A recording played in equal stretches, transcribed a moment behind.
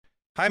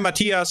Hi,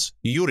 Matthias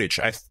Juric.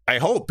 I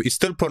hope it's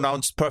still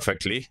pronounced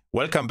perfectly.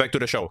 Welcome back to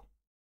the show.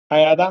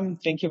 Hi, Adam.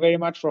 Thank you very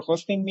much for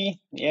hosting me.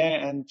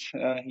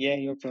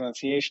 Your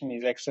pronunciation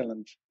is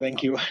excellent.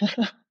 Thank you.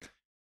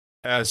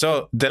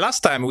 So the last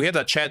time we had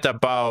a chat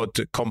about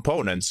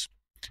components,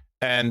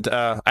 and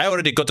I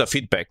already got a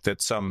feedback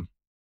that some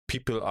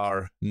people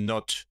are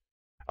not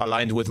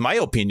aligned with my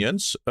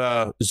opinions.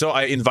 So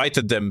I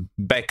invited them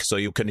back so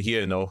you can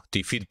hear,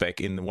 the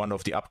feedback in one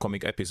of the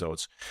upcoming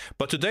episodes.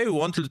 But today we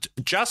wanted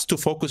just to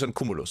focus on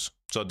Cumulus.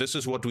 So this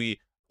is what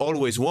we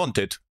always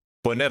wanted,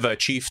 but never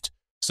achieved.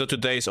 So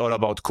today is all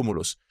about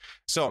Cumulus.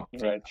 So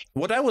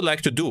What I would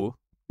like to do,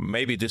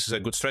 maybe this is a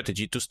good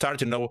strategy, to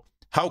start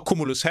how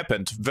Cumulus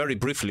happened very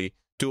briefly,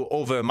 to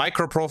over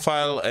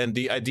MicroProfile and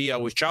the idea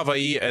with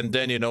javaE, and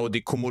then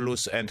the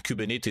Cumulus and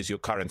Kubernetes, your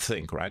current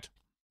thing, right?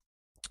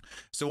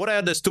 So what I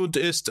understood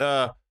is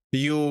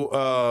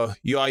your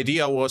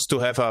idea was to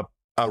have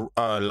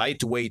a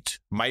lightweight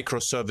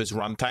microservice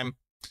runtime,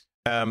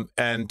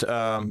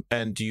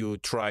 and you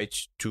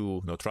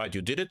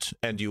you did it,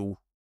 and you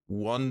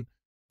won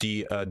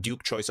the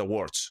Duke Choice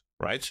Awards,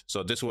 right?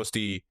 So this was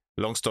the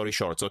long story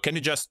short. So can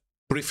you just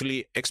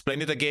briefly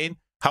explain it again,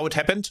 how it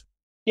happened?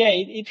 Yeah,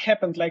 it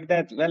happened like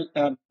that. Well,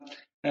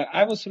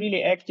 I was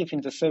really active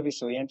in the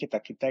service-oriented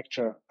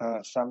architecture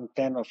some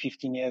 10 or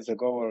 15 years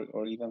ago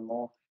or even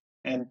more.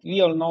 And we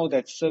all know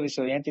that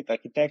service-oriented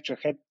architecture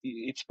had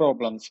its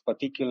problems,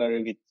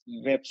 particularly with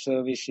web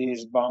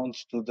services bound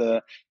to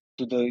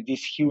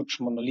these huge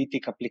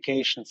monolithic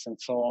applications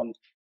and so on.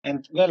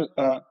 And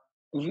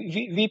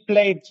we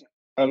played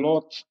a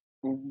lot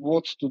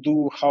what to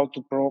do, how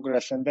to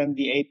progress, and then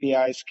the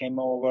APIs came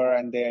over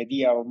and the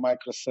idea of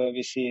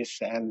microservices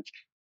and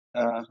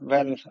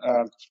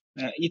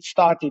it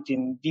started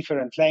in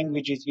different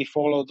languages. We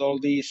followed all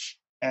these,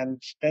 and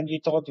then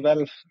we thought,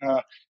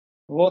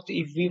 what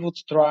if we would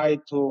try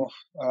to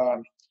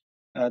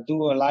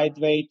do a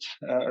lightweight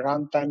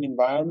runtime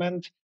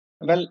environment?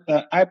 Well,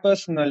 I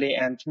personally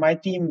and my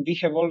team, we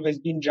have always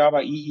been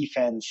javaE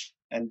fans,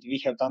 and we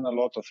have done a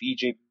lot of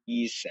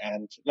EJPs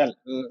and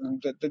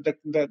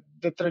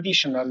the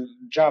traditional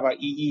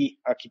javaE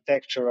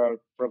architectural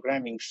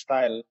programming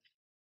style.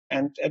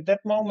 And at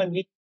that moment,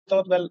 we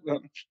thought,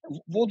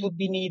 what would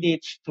be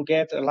needed to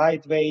get a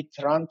lightweight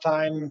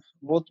runtime?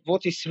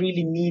 What is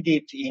really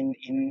needed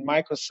in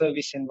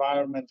microservice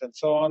environment and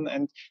so on?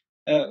 And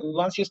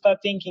once you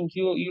start thinking,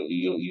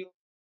 you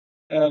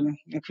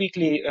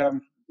quickly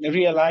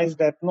realize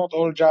that not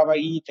all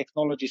javaE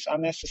technologies are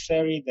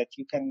necessary, that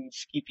you can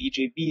skip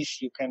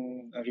EJBs, you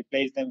can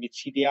replace them with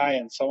CDI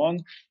and so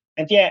on.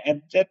 And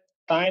at that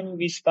time,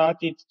 we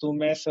started to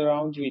mess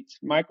around with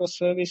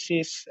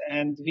microservices,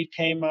 and we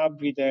came up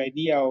with the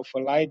idea of a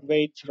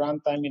lightweight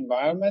runtime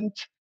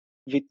environment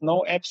with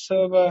no app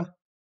server.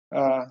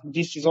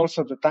 This is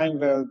also the time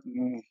where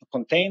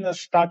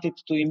containers started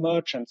to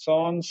emerge and so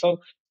on.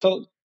 So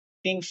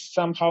things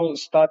somehow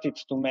started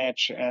to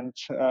match, and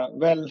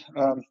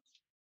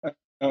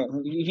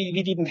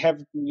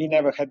we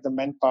never had the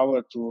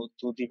manpower to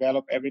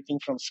develop everything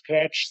from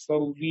scratch.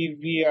 So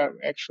we are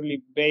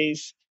actually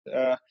based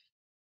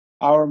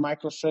our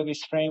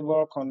microservice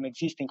framework on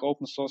existing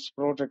open source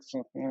projects.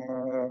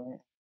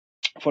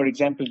 For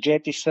example,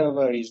 Jetty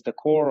server is the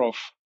core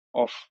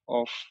of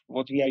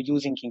what we are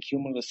using in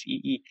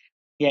KumuluzEE.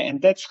 Yeah,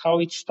 and that's how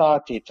it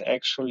started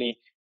actually.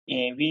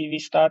 We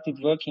started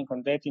working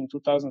on that in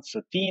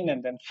 2013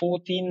 and then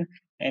 14.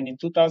 And in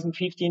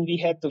 2015, we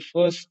had the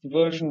first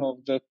version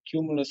of the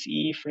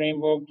KumuluzEE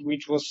framework,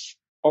 which was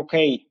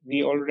okay.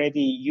 We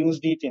already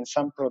used it in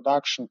some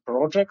production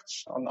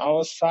projects on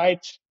our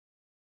side.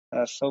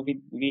 So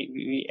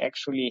we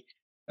actually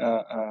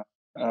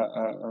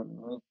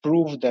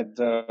prove that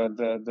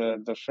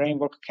the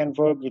framework can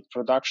work with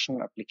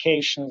production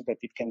applications, that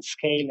it can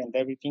scale and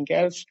everything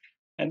else.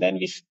 And then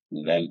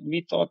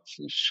we thought,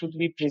 should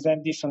we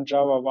present this on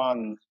Java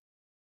 1?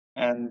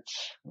 And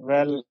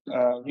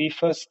we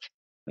first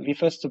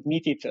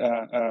submitted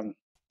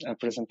a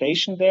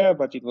presentation there,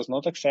 but it was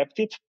not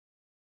accepted.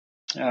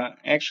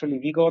 Actually,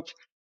 we got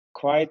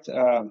quite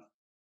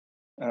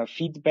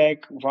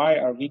feedback. Why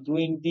are we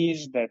doing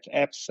this? That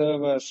app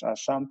servers are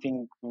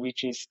something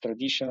which is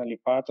traditionally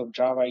part of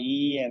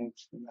javaE, and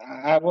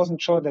I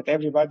wasn't sure that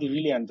everybody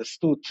really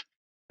understood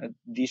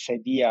this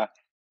idea.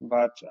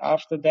 But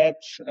after that,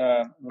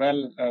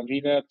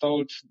 we were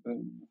told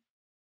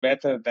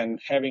better than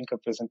having a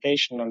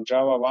presentation on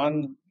Java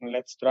 1,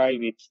 let's try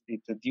with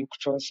the Duke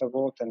Choice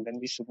Award, and then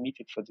we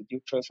submitted for the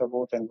Duke Choice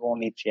Award and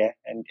won it,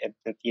 and at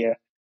that year.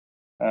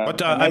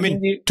 But I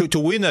mean, to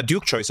win a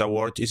Duke Choice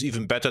Award is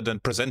even better than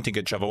presenting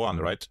at Java 1,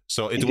 right?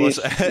 So it was,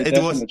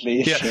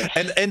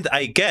 and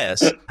I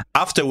guess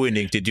after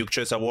winning the Duke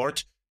Choice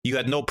Award, you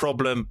had no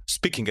problem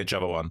speaking at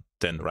Java 1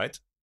 then, right?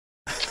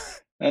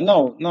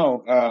 No.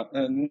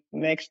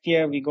 Next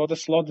year we got a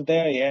slot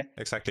there, yeah.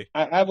 Exactly.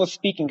 I was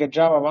speaking at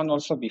Java 1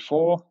 also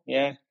before,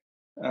 yeah,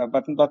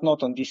 but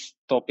not on this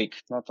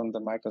topic, not on the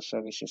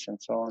microservices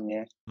and so on,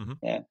 yeah. Mm-hmm.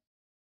 Yeah.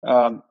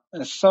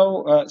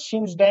 So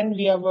since then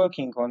we are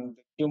working on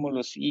the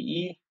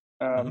KumuluzEE.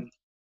 Then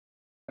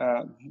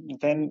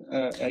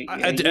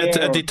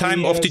at the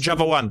time of the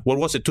Java 1, what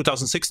was it?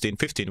 2016,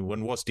 15.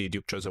 When was the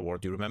Duke Choice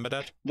Award? Do you remember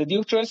that? The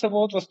Duke Choice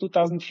Award was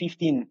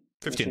 2015.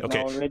 15, okay.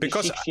 Already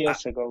because 6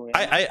 years ago.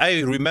 Yeah.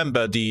 I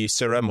remember the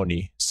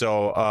ceremony.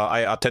 So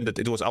I attended.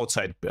 It was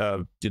outside,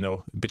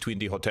 between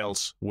the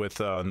hotels with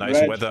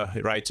nice weather,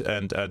 right?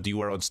 And you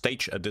were on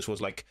stage. And this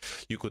was like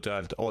you could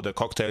order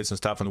cocktails and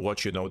stuff and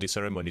watch, the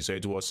ceremony. So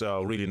it was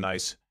a really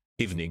nice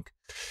evening.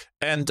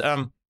 And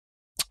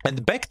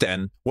back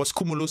then, was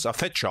Cumulus a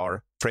fat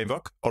jar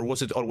framework, or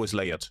was it always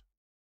layered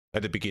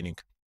at the beginning?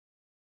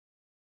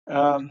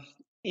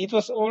 It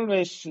was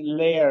always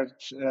layered,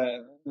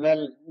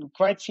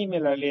 quite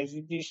similarly as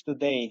it is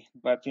today.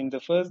 But in the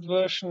first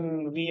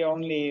version, we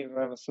only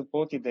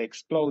supported the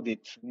exploded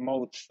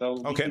mode. So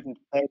we didn't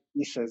have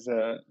this as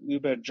a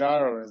Uber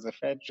jar or as a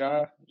fat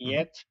jar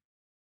yet.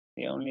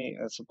 We only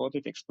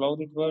supported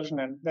exploded version.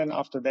 And then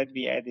after that,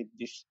 we added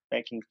this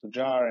packing to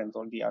jar and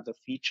all the other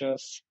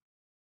features.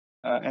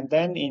 And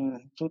then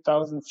in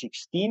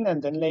 2016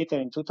 and then later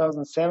in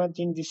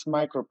 2017, this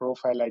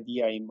MicroProfile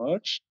idea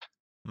emerged.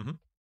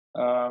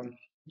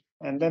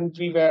 And then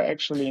we were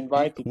actually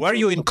invited. Were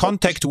you in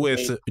contact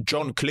with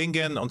John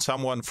Klingen or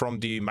someone from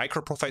the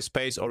MicroProfile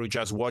space, or you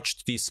just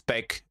watched the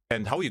spec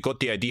and how you got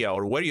the idea?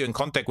 Or were you in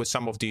contact with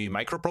some of the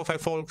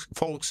MicroProfile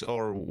folks,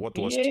 or what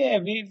was it? Yeah,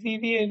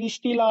 we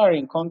still are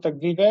in contact.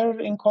 We were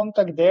in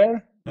contact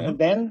there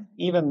then,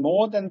 even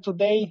more than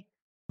today.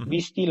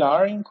 We still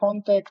are in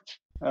contact.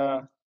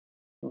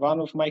 One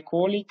of my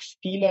colleagues,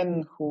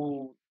 Tilen,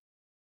 who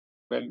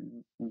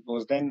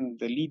was then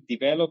the lead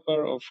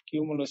developer of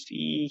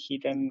KumuluzEE, he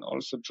then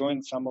also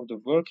joined some of the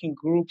working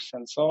groups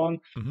and so on.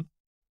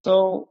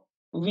 So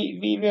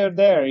we were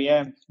there,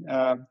 yeah.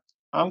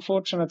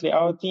 Unfortunately,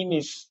 our team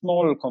is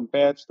small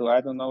compared to,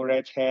 I don't know,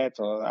 Red Hat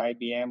or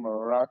IBM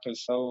or Oracle.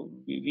 So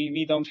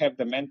we don't have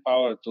the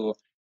manpower to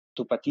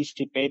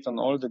participate on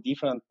all the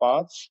different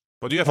parts.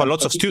 But you have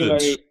lots of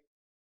students.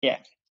 Yeah,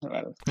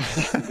 well,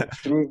 that's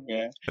true.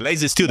 Yeah.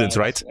 Lazy students,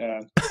 right?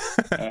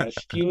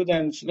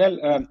 Students,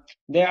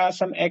 there are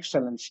some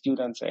excellent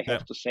students, I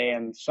have to say,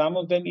 and some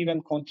of them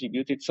even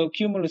contributed. So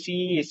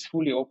KumuluzEE is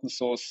fully open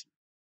source.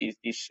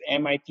 It's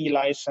MIT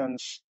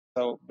license,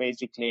 so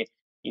basically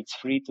it's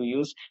free to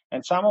use.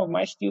 And some of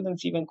my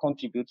students even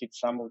contributed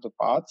some of the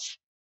parts.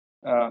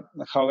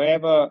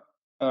 However,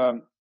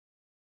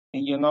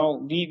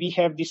 we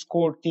have this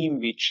core team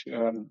which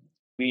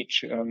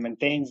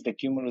maintains the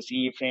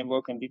KumuluzEE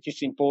framework, and it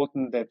is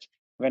important that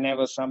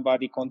whenever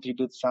somebody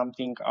contributes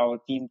something, our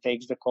team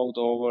takes the code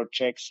over,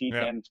 checks it,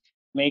 and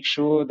make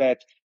sure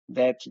that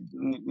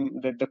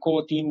the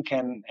core team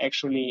can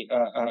actually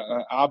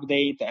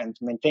update and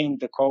maintain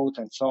the code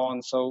and so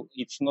on. So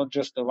it's not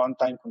just a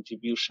one-time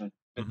contribution.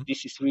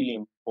 This is really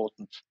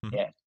important.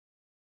 Yeah.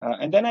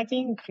 And then I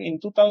think in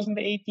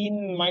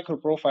 2018,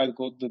 MicroProfile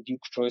got the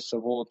Duke Choice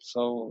Award.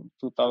 So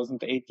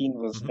 2018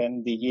 was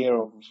then the year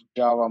of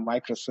Java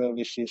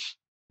microservices.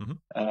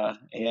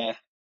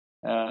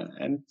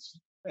 And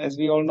as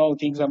we all know,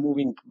 things are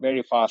moving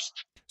very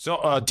fast.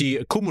 So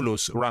the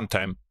Cumulus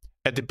runtime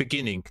at the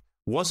beginning,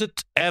 was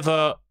it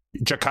ever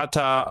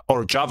Jakarta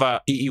or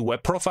Java EE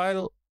web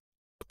profile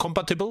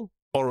compatible,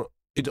 or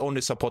it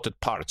only supported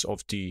parts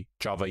of the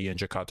Java EE and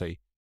Jakarta EE?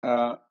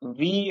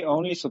 We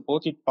only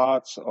supported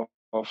parts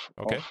of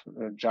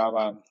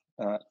Java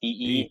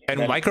EE. And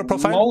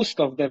MicroProfile? Most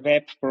of the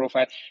web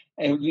profile.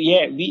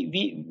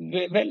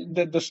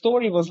 The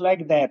story was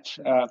like that.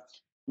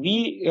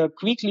 We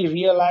quickly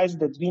realized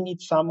that we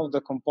need some of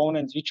the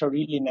components which are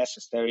really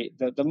necessary.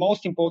 The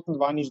most important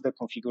one is the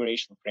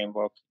configuration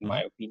framework, in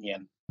my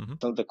opinion.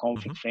 So the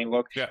config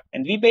framework.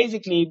 And we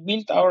basically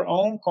built our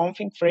own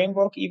config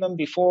framework even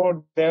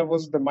before there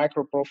was the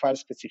MicroProfile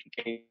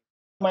specification.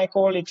 My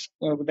colleagues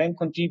then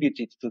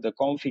contributed to the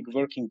config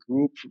working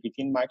group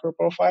within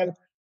MicroProfile.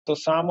 So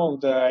some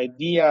of the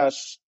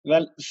ideas,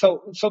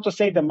 so to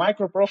say, the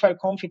MicroProfile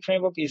config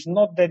framework is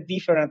not that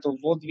different of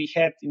what we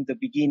had in the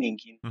beginning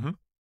in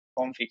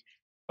config.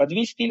 But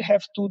we still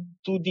have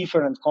two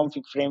different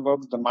config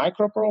frameworks, the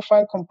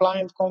MicroProfile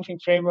compliant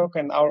config framework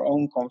and our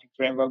own config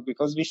framework,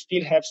 because we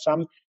still have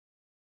some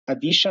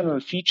additional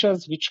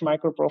features which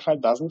MicroProfile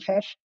doesn't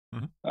have.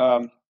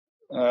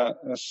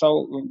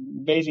 So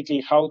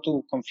basically, how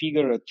to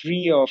configure a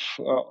tree of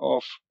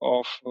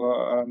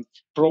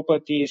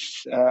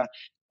properties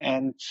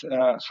and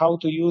how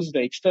to use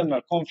the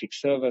external config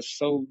servers.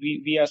 So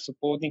we are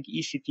supporting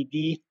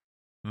ECTD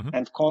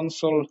and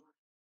console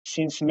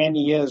since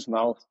many years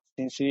now,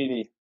 since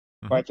really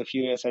quite a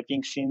few years. I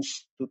think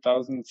since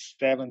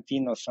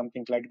 2017 or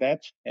something like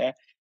that. Yeah,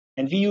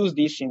 and we use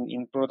this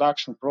in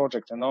production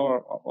project, and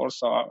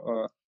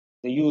also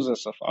the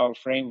users of our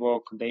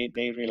framework,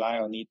 they rely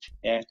on it.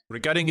 Yeah.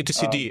 Regarding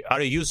etcd,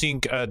 are you using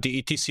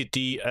the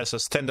etcd as a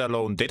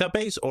standalone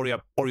database, or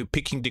are you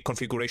picking the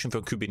configuration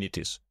from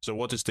Kubernetes? So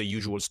what is the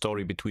usual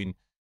story between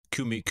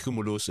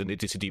Cumulus and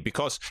etcd?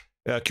 Because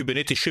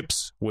Kubernetes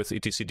ships with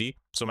etcd.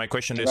 So my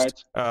question is,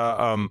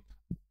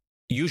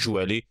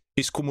 usually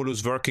is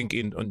Cumulus working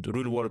in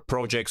real-world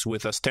projects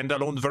with a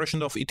standalone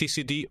version of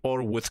etcd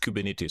or with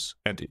Kubernetes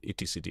and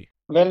etcd?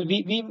 Well,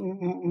 we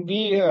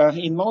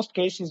in most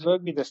cases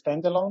work with a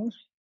standalone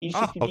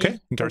etcd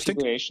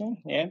configuration,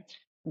 yeah,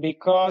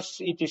 because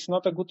it is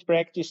not a good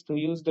practice to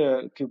use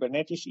the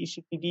Kubernetes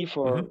etcd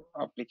for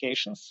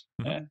applications.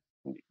 Yeah.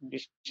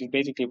 This is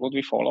basically what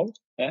we follow.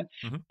 Yeah?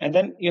 And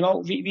then,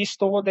 we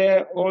store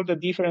there all the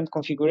different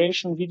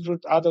configuration which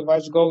would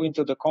otherwise go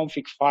into the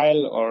config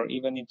file or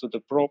even into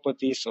the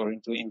properties or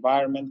into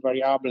environment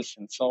variables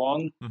and so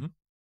on.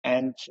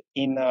 And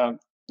in a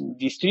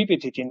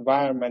distributed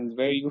environment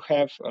where you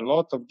have a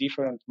lot of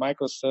different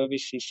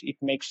microservices, it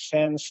makes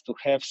sense to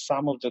have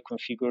some of the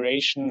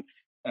configuration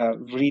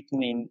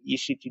written in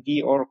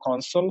etcd or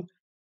console.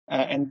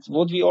 And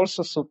what we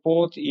also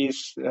support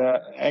is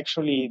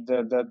actually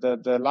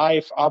the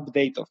live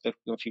update of the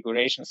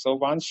configuration. So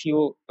once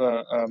you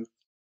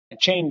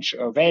change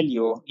a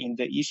value in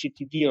the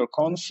etcd or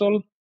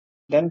console,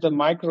 then the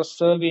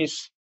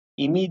microservice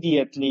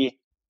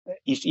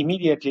is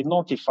immediately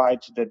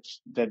notified that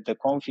the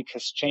config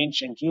has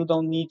changed, and you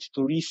don't need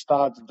to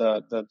restart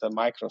the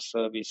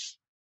microservice,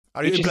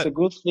 which is a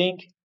good thing.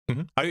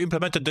 Are you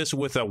implemented this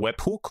with a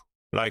webhook?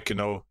 Like,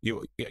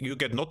 you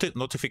get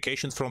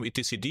notifications from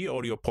etcd,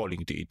 or you're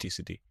polling the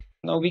etcd?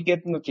 No, we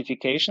get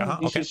notifications.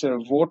 This is a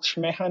watch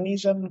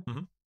mechanism.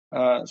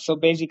 So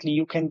basically,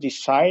 you can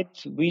decide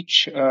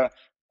which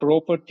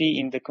property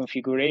in the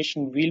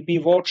configuration will be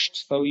watched.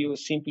 So you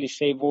simply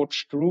say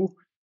watch true,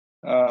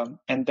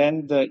 and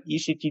then the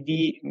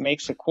etcd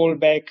makes a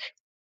callback,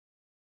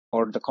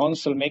 or the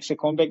console makes a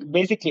callback.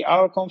 Basically,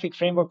 our config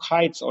framework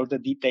hides all the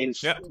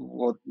details,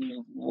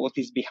 what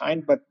is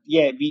behind. But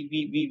yeah,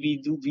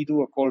 we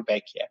do a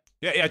callback.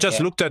 I just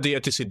looked at the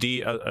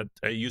etcd.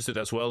 I used it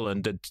as well,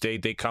 and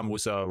they come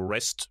with a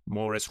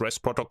more or less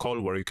REST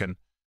protocol where you can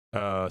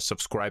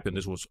subscribe. And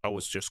I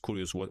was just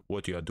curious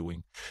what you are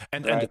doing,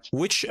 and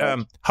which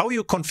how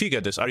you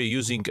configure this. Are you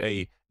using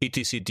a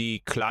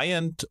etcd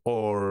client,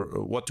 or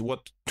what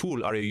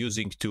tool are you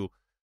using to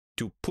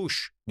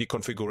push the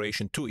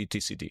configuration to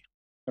etcd?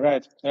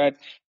 Right.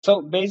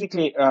 So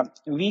basically,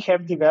 we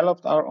have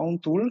developed our own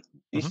tool.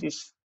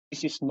 This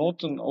is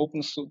not an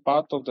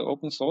part of the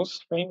open source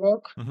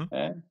framework,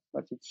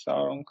 but it's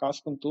our own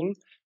custom tool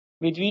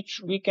with which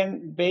we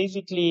can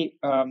basically.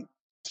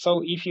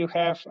 So if you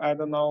have, I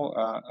don't know,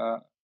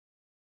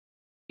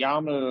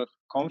 YAML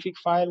config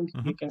file,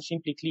 you can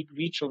simply click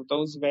which of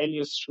those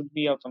values should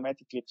be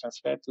automatically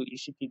transferred to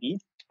etcd,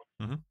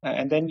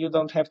 and then you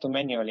don't have to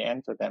manually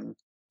enter them.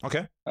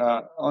 Okay.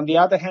 On the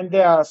other hand,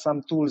 there are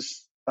some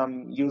tools,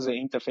 some user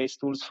interface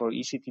tools for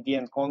etcd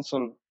and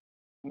console.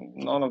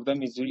 None of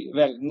them is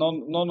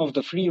none of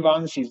the free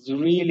ones is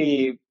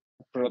really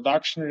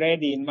production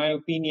ready, in my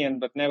opinion,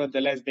 but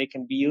nevertheless they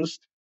can be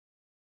used.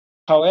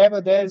 However,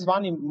 there is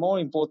one more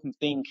important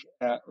thing.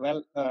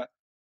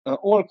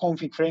 All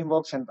config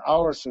frameworks and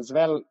ours as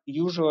well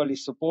usually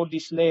support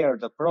this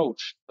layered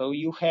approach. So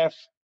you have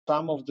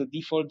some of the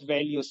default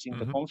values in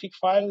the config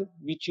file,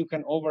 which you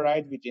can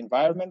override with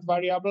environment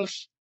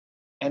variables.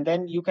 And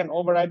then you can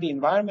override the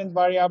environment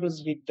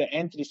variables with the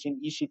entries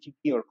in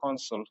etcd or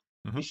console.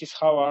 This is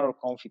how our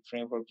config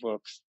framework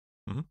works.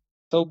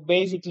 So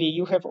basically,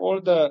 you have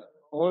all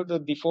the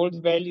default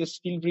values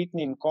still written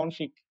in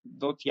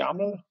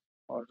config.yaml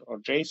or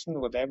JSON,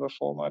 whatever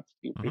format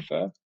you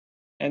prefer.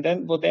 And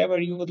then whatever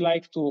you would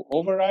like to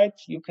override,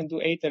 you can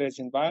do either as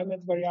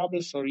environment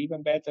variables or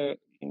even better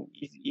in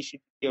etcd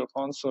or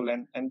console.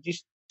 And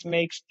this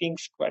makes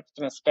things quite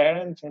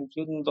transparent, and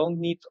you don't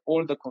need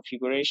all the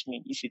configuration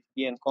in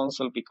etcd and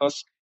console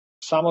because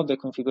some of the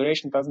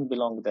configuration doesn't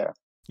belong there.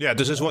 Yeah,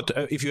 this is what,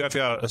 if you have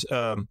your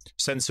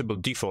sensible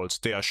defaults,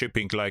 they are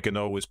shipping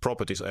with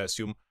properties, I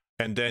assume,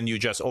 and then you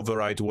just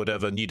override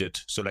whatever needed.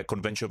 So like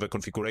conventional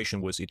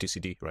configuration with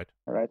etcd, right?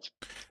 Right.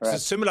 So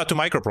it's similar to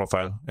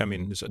MicroProfile. I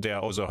mean, they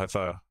also have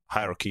a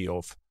hierarchy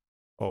of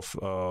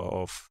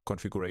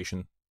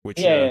configuration, which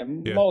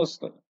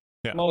most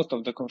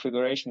of the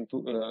configuration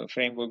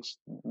frameworks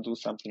do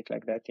something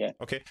like that. Yeah.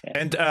 Okay. Yeah.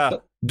 And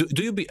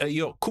do you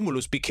your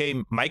Cumulus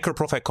became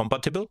MicroProfile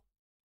compatible?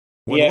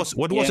 What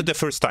was it the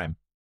first time?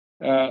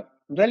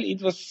 Well,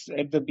 it was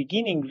at the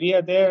beginning. We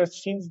are there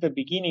since the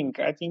beginning.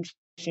 I think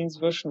since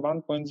version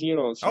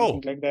 1.0,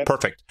 something like that.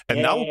 Perfect.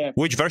 And now,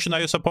 which version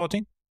are you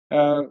supporting?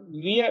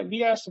 We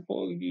are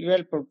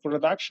for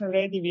production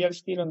ready. We are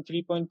still on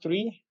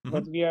 3.3,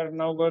 but we are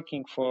now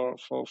working for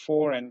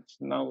 4, and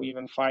now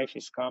even 5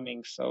 is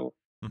coming. So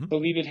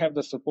we will have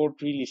the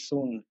support really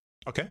soon.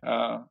 Okay.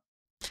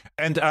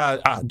 And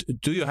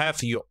do you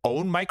have your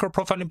own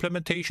MicroProfile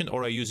implementation,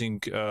 or are you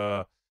using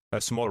a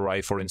small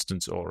RAI, for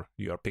instance, or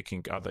you are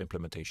picking other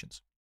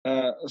implementations?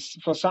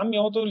 For some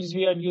modules,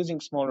 we are using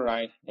small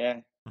RAI.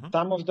 Yeah.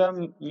 Some of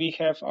them we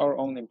have our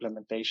own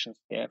implementations.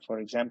 Yeah. For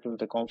example,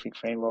 the config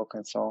framework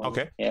and so on.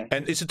 Okay. Yeah.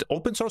 And is it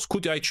open source?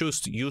 Could I choose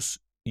to use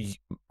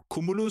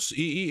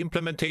KumuluzEE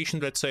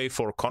implementation, let's say,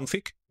 for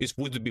config?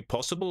 Would it be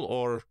possible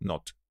or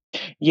not?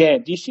 Yeah,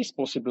 this is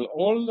possible.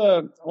 All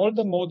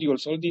the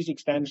modules, all these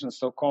extensions,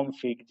 so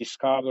config,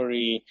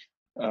 discovery,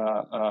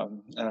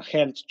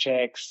 health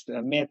checks,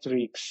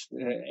 metrics,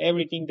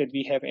 everything that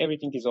we have,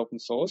 everything is open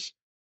source.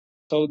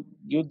 So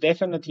you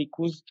definitely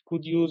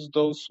could use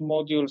those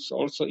modules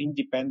also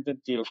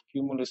independently of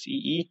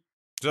KumuluzEE.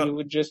 So, You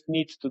would just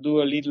need to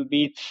do a little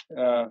bit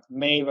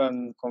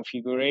Maven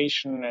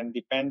configuration and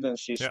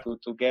dependencies yeah.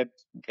 to get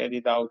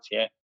it out.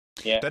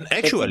 Yeah. Then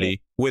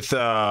actually, with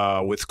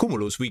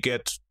Cumulus, we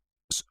get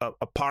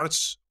a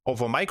parts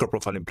of a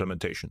microprofile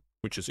implementation,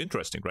 which is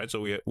interesting, right?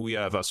 So we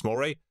have a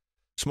Smorey,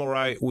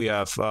 we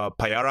have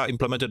Pyara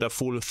implemented a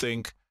full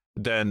thing.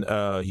 Then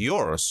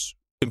yours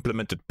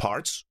implemented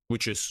parts,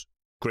 which is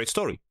great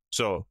story.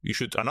 So you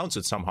should announce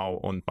it somehow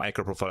on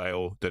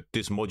MicroProfile.io that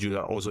this module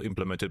are also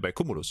implemented by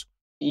Cumulus.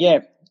 Yeah,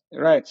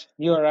 right.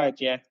 You're right.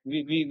 Yeah,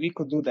 we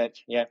could do that.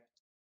 Yeah,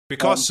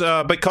 because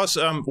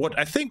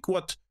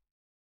what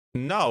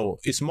now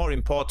is more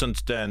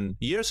important than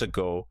years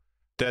ago,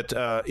 that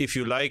if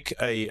you like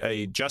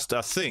a just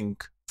a thing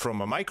from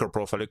a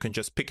microprofile, you can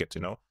just pick it.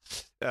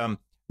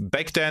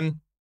 Back then,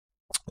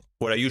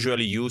 what I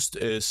usually used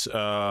is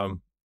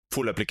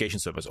full application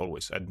servers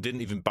always. I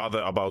didn't even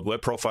bother about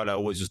web profile. I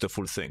always used the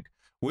full thing,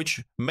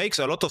 which makes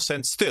a lot of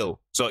sense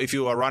still. So if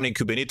you are running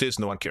Kubernetes,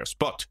 no one cares.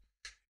 But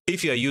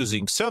if you are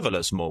using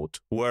serverless mode,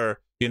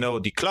 where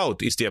the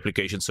cloud is the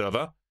application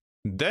server,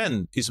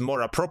 then it's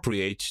more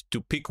appropriate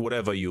to pick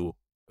whatever you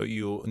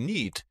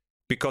need,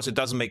 because it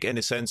doesn't make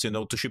any sense,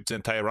 to ship the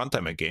entire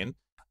runtime again.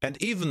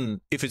 And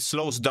even if it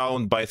slows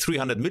down by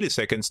 300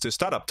 milliseconds the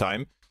startup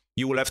time,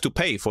 you will have to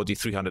pay for the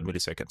 300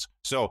 milliseconds.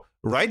 So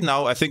right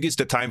now, I think it's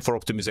the time for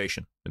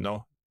optimization.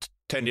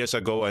 10 years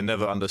ago, I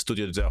never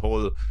understood the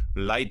whole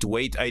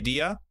lightweight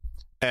idea,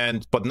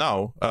 but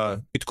now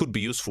it could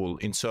be useful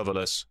in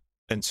serverless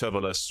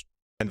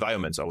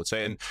environments, I would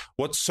say. And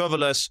what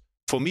serverless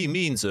for me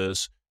means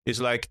is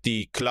like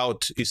the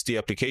cloud is the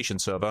application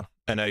server,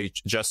 and I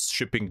just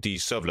shipping the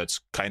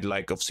servlets, kind of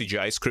like of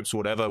CGI scripts,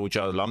 whatever, which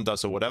are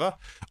lambdas or whatever,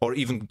 or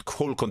even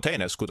whole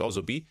containers could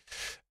also be.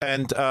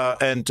 And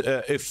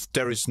if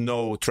there is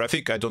no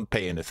traffic, I don't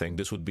pay anything.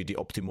 This would be the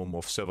optimum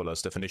of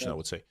serverless definition, I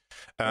would say.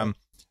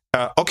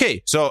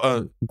 Okay,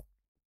 so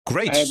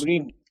great. I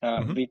agree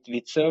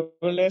with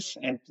serverless,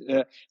 and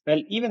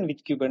even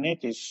with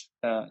Kubernetes,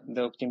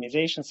 the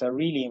optimizations are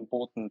really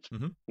important.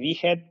 We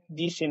had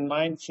this in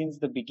mind since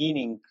the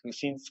beginning,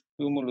 since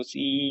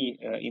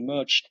KumuluzEE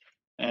emerged,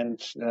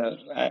 and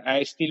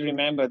I still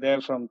remember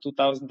there from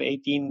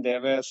 2018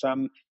 there were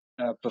some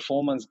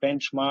performance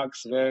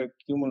benchmarks where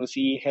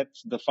KumuluzEE had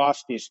the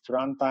fastest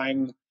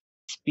runtime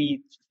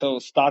speed, so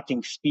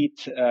starting speed.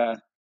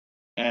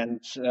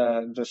 And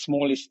the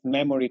smallest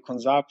memory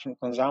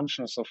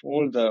consumptions of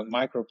all the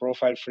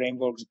microprofile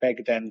frameworks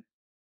back then.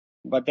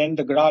 But then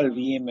the Graal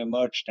VM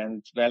emerged,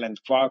 and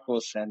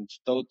Quarkus, and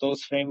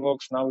those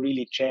frameworks now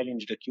really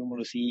challenge the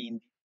KumuluzEE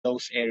in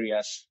those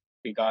areas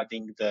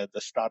regarding the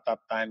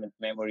startup time and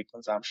memory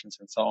consumptions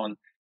and so on.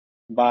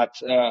 But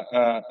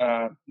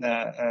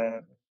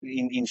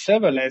in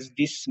serverless,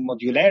 this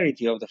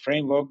modularity of the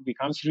framework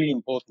becomes really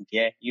important.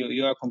 Yeah,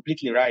 you are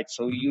completely right.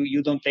 So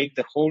you don't take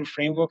the whole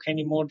framework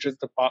anymore, just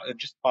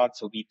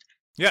parts of it.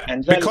 Yeah,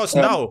 and because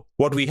now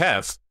what we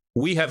have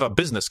a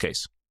business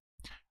case.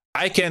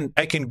 I can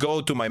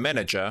go to my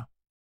manager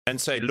and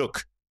say,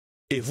 look,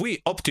 if we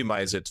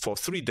optimize it for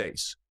 3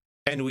 days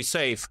and we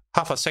save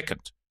half a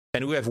second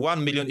and we have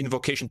 1 million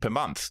invocation per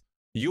month,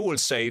 you will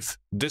save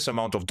this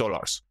amount of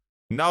dollars.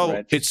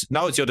 Now it's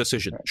your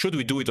decision. Should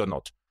we do it or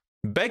not?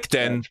 Back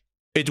then,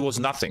 it was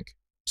nothing.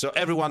 So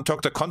everyone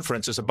talked at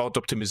conferences about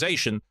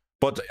optimization,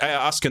 but I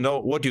ask,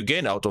 what do you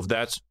gain out of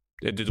that?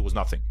 It was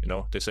nothing.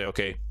 They say,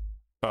 okay,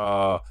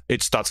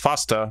 it starts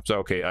faster. So,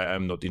 okay, I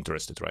am not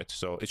interested, right?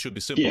 So it should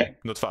be simple,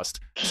 not fast.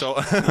 So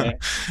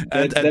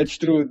that's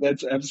true.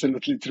 That's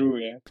absolutely true.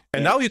 Yeah.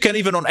 And now you can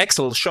even on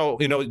Excel show,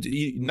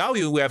 now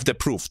you have the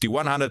proof, the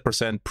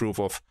 100%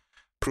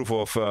 proof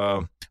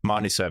of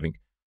money saving.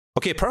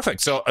 Okay, perfect.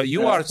 So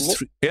you are...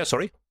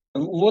 sorry?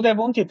 What I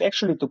wanted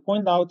actually to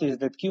point out is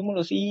that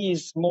KumuluzEE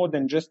is more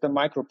than just a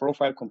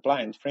microprofile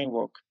compliant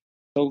framework.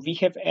 So we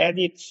have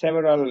added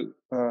several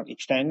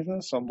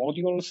extensions or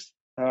modules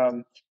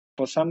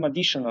for some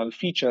additional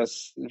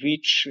features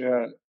which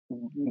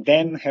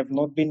then have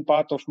not been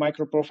part of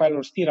microprofile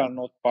or still are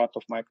not part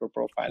of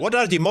microprofile. What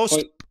are the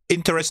most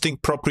interesting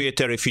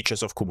proprietary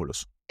features of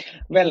Cumulus?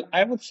 Well,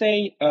 I would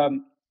say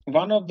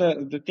one of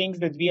the things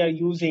that we are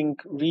using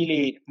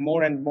really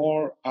more and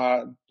more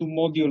are two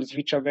modules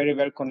which are very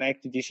well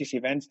connected. This is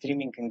event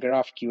streaming and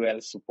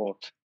GraphQL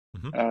support.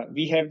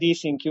 We have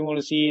this in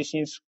KumuluzEE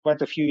since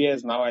quite a few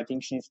years now, I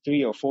think since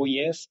 3 or 4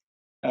 years.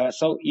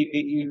 So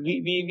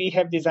we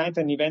have designed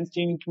an event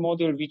streaming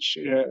module which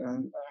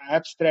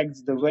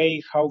abstracts the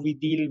way how we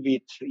deal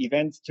with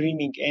event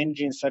streaming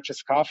engines such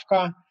as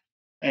Kafka.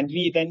 And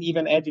we then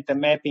even added a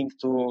mapping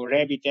to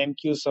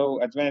RabbitMQ,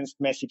 so advanced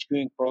message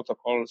queuing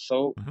protocol.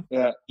 So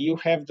you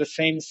have the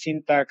same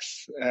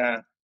syntax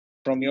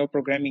from your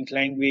programming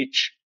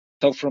language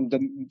So from the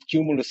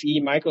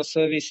KumuluzEE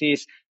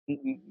microservices,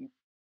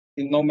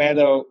 no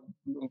matter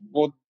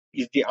what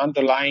is the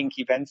underlying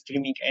event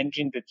streaming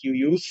engine that you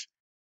use.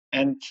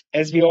 And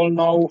as we all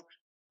know,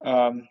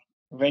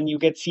 when you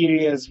get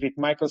serious with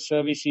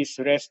microservices,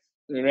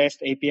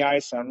 REST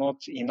APIs are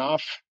not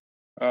enough.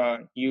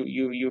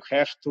 You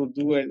have to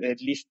do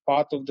at least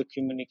part of the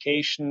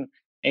communication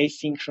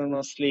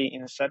asynchronously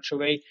in such a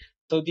way.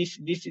 So this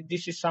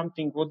is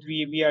something what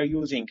we are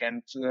using,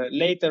 and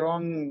later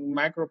on,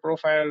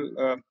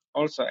 MicroProfile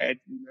also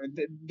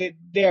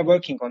they are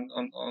working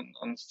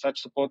on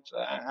such support.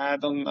 I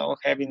don't know,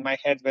 have in my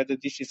head whether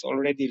this is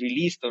already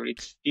released or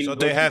it's still So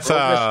they work in have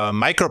progress.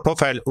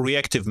 MicroProfile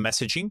reactive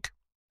messaging.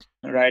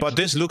 Right. But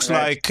this looks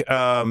right.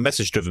 like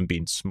message-driven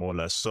beans, more or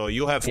less. So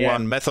you have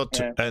one method,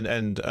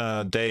 and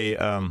they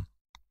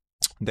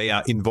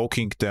are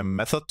invoking the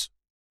method,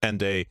 and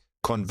they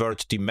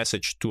convert the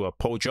message to a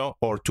POJA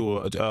or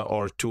to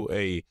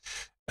a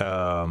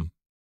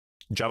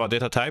Java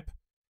data type.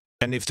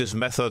 And if this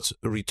method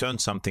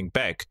returns something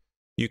back,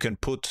 you can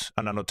put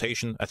an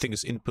annotation. I think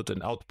it's input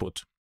and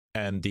output,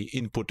 and the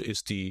input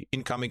is the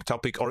incoming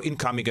topic, or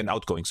incoming and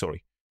outgoing.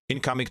 Sorry.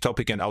 Incoming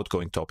topic and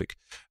outgoing topic.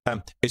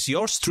 Is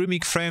your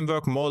streaming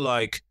framework more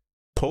like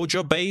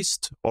POJA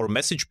based or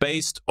message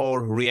based,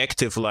 or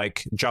reactive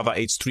like Java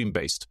 8 stream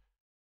based?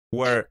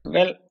 Well,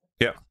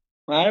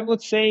 I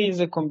would say it's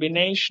a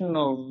combination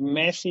of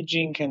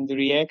messaging and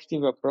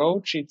reactive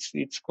approach.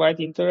 It's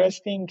quite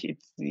interesting.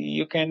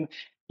 You can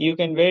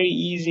very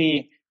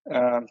easy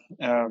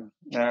register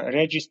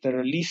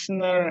a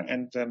listener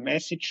and a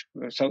message.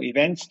 So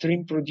event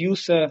stream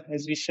producer,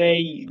 as we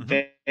say,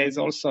 there's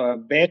also a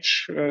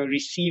batch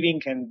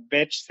receiving and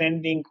batch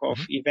sending of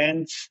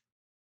events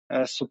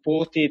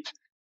supported.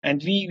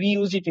 And we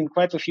use it in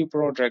quite a few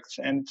projects.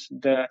 And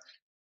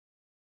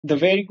the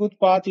very good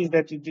part is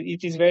that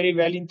it is very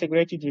well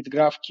integrated with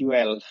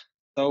GraphQL.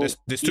 So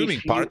the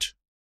streaming part?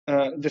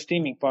 The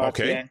streaming part,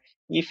 okay.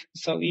 Yeah.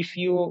 If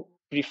you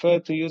prefer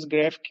to use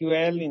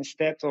GraphQL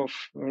instead of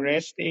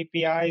REST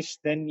APIs,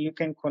 then you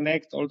can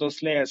connect all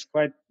those layers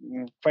quite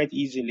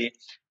easily.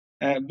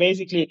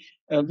 Basically,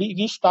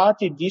 we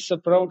started this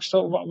approach.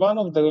 So one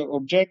of the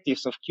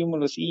objectives of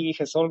KumuluzEE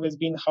has always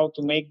been how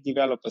to make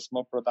developers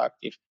more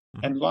productive.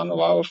 And one of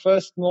our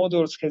first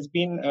modules has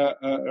been a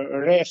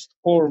REST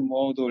core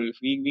module.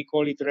 We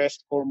call it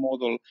REST core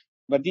module.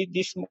 But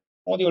this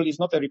module is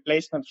not a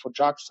replacement for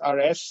JAX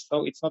RS,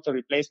 so it's not a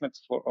replacement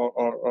for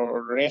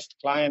or REST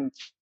client.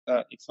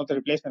 It's not a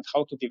replacement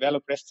how to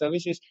develop REST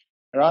services.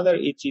 Rather,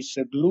 it is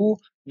a glue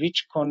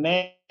which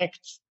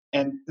connects.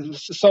 And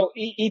so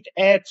it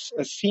adds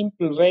a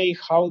simple way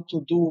how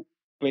to do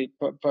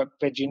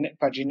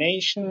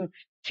pagination,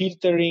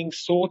 filtering,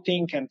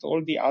 sorting, and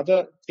all the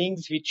other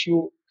things which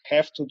you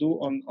have to do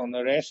on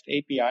a REST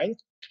API.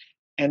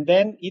 And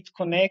then it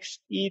connects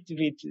it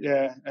with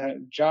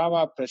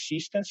Java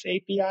Persistence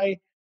API,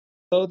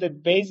 so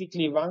that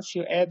basically once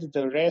you add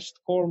the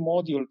REST core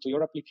module to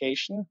your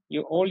application,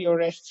 all your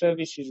REST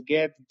services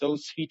get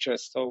those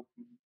features. So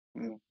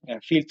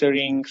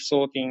filtering,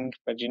 sorting,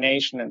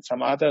 pagination, and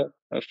some other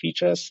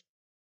features.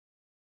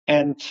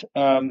 And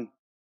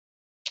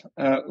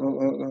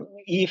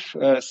if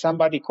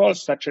somebody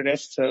calls such a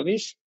REST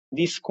service,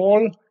 this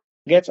call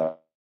gets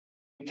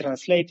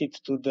translated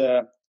to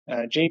the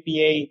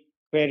JPA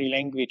query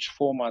language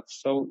format.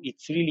 So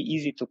it's really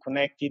easy to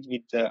connect it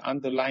with the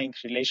underlying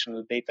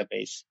relational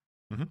database.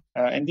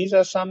 And these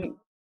are some,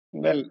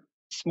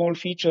 small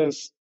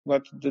features,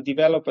 but the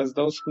developers,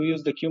 those who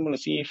use the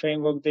KumuluzEE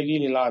framework, they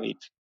really love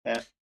it.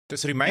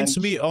 This reminds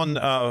me on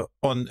a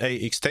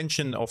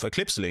extension of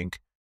Eclipse Link.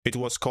 It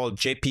was called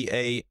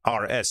JPA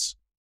RS.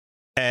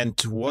 And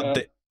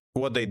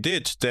what they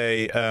did,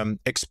 they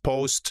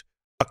exposed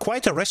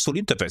quite a RESTful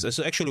interface. It's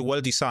actually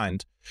well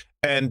designed.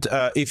 And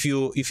if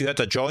you had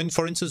a join,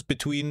 for instance,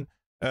 between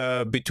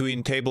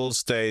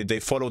tables, they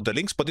followed the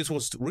links, but it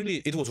was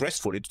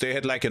RESTful. They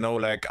had like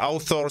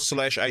author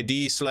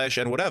 /ID/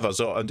 and whatever.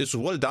 So this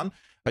was well done.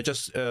 I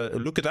just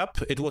look it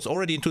up. It was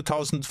already in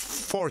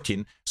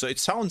 2014, so it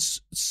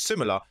sounds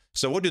similar.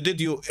 So what you did,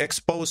 you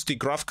exposed the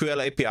GraphQL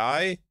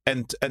API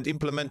and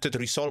implemented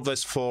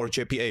resolvers for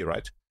JPA,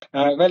 right?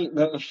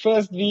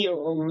 First we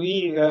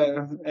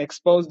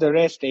exposed the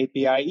REST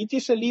API. It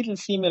is a little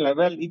similar.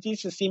 It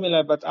is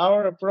similar, but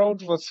our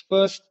approach was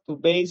first to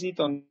base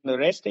it on the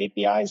REST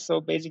API. So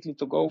basically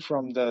to go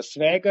from the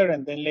Swagger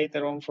and then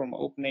later on from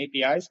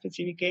OpenAPI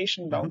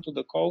specification down to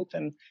the code,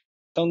 and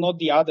so not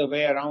the other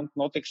way around,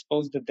 not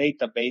expose the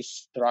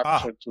database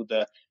structure to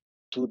the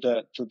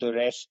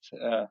REST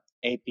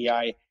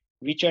API,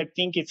 which I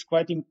think it's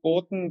quite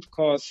important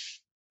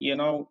because, you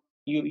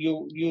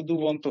do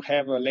want to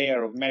have a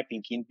layer of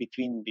mapping in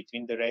between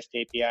the REST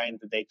API and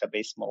the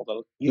database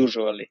model,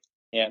 usually.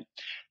 And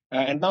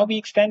now we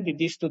extended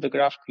this to the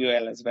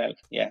GraphQL as well.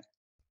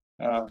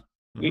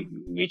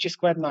 Which is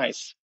quite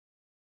nice.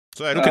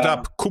 So I look it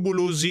up.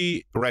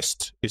 KumuluzEE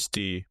REST is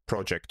the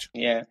project.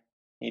 Yeah,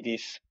 it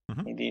is.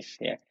 It is.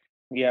 Yeah,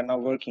 we are now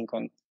working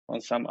on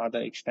some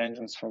other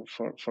extensions for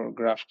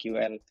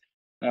GraphQL.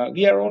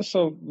 We are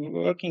also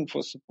working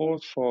for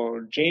support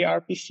for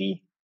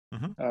gRPC.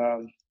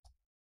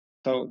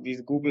 So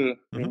this Google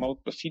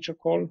remote procedure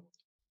call,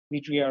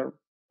 which we are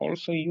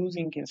also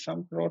using in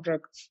some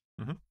projects.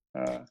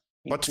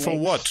 But for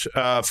what?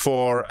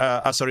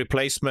 As a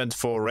replacement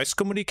for REST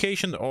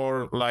communication,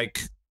 or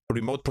like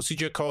remote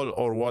procedure call,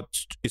 or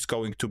what is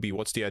going to be?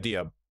 What's the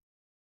idea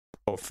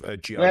of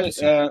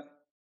gRPC?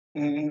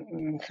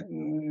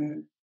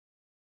 Well,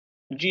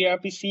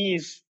 gRPC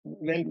is,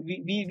 well,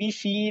 we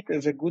see it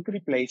as a good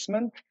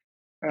replacement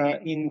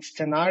in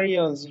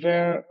scenarios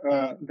where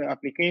the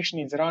application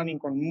is running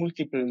on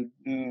multiple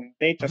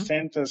data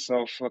centers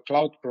of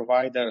cloud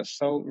providers.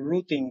 So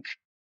routing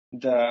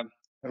the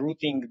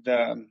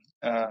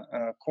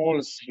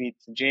calls with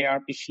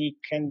gRPC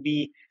can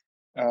be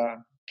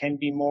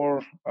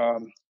more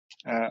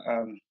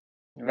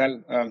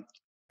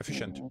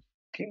efficient.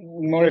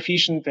 More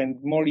efficient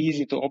and more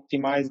easy to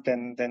optimize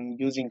than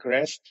using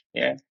REST.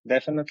 Yeah,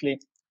 definitely.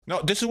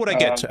 No, this is what I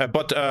get.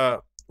 But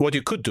what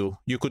you could do,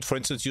 you could, for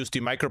instance, use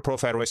the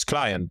MicroProfile REST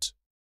client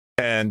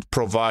and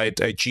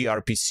provide a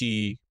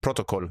gRPC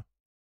protocol.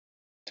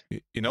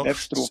 You know,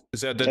 that's true.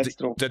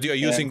 That you are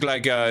using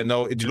like,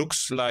 it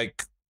looks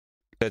like,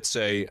 let's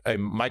say, a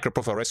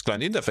MicroProfile REST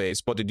client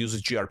interface, but it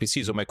uses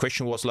gRPC. So my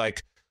question was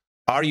like,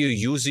 are you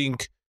using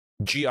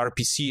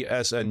gRPC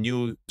as a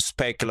new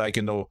spec, like,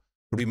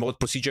 remote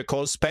procedure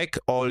call spec,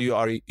 or you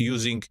are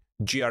using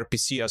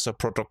gRPC as a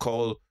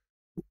protocol,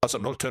 as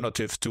an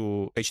alternative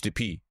to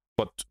HTTP,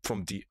 but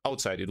from the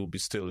outside it will be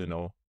still,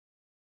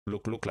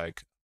 look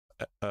like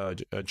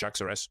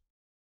JAX-RS.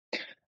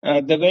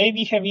 The way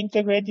we have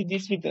integrated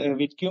this with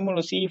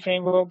KumuluzEE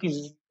framework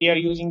is we are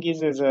using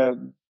this as a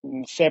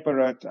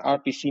separate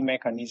RPC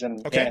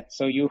mechanism. Okay. Yeah,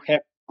 so you have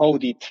to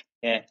code it.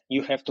 Yeah,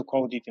 you have to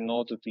code it in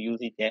order to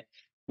use it. Yeah,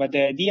 but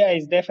the idea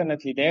is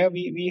definitely there.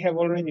 We have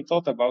already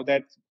thought about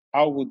that.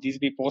 How would this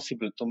be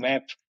possible to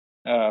map?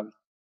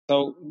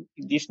 So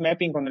this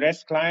mapping on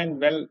REST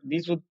client, well,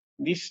 this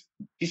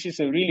is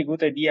a really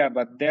good idea,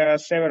 but there are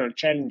several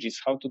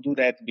challenges how to do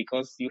that,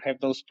 because you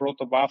have those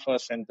proto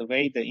buffers, and the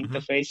way the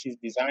interface is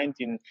designed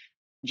in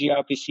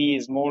gRPC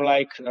is more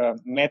like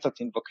method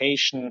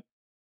invocation,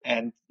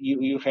 and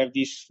you have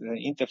this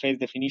interface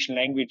definition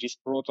languages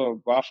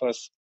proto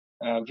buffers,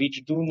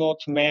 which do not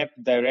map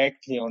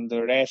directly on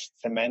the REST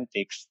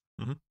semantics.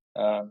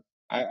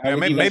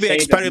 Maybe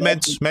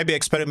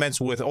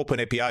experiments with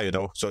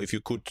OpenAPI, so if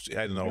you could,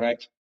 I don't know,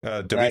 right.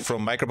 Right.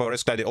 From MicroProfile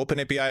REST, the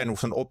OpenAPI, and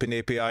with an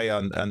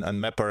OpenAPI and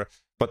mapper.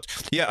 But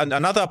yeah, and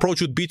another approach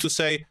would be to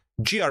say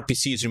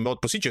gRPC is remote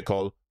procedure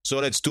call, so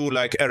let's do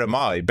like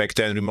RMI, back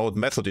then remote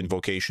method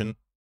invocation,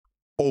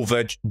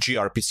 over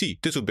gRPC.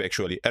 This would be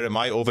actually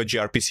RMI over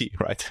gRPC,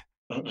 right?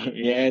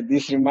 Yeah,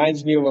 this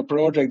reminds me of a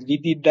project. We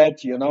did that,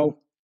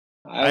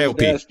 I was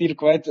there still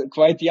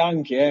quite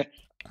young, yeah.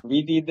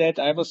 We did that.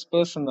 I was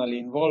personally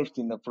involved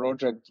in a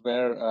project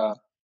where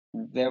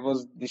there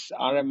was this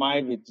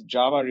RMI with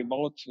Java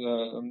remote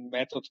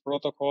method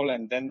protocol,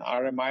 and then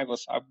RMI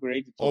was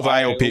upgraded to over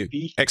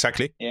IOP.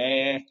 Exactly.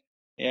 Yeah.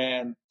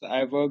 And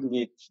I worked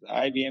with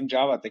IBM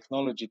Java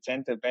Technology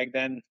Center back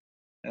then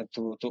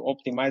to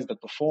optimize the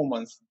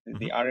performance.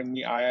 The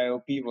RMI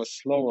IOP was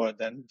slower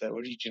than the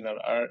original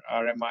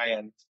RMI,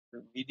 and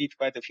we did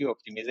quite a few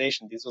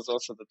optimization. This was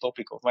also the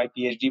topic of my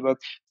PhD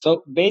work.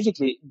 So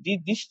basically,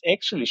 this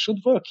actually should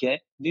work. Yeah,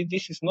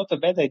 this is not a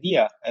bad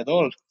idea at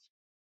all.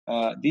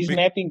 This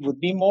mapping would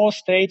be more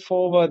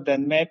straightforward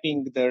than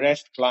mapping the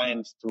REST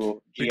client to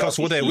gRPC. Because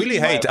what I really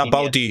hate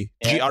about the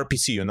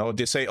gRPC,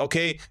 they say,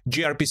 okay,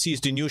 gRPC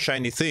is the new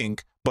shiny thing,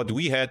 but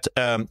we had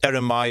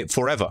RMI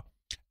forever.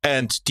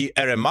 And the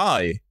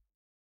RMI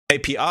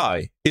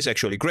API is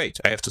actually great,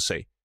 I have to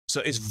say.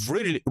 So it's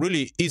really,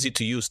 really easy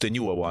to use the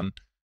newer one.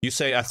 You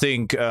say, I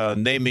think,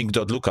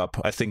 naming.lookup,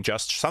 I think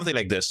just something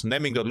like this,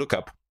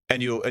 naming.lookup,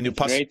 and you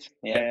pass an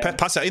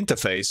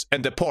interface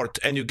and the port,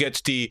 and you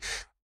get the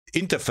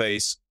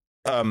interface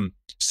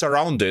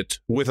surrounded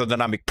with a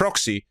dynamic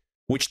proxy,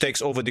 which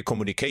takes over the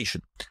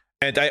communication.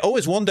 And I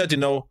always wondered,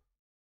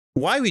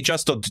 why we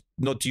just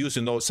not use,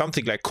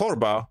 something like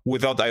Corba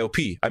without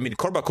IOP. I mean,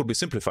 Corba could be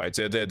simplified.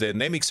 The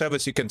naming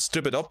service, you can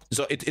strip it up.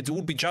 So it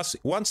would be just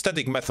one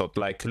static method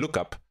like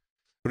lookup,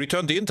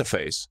 return the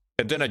interface,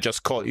 and then I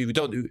just call.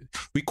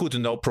 We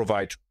could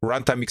provide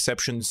runtime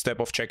exceptions, step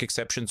of check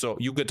exceptions. So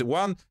you get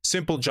one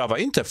simple Java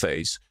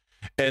interface,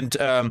 and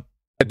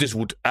this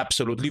would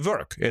absolutely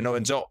work,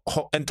 and so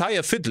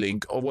entire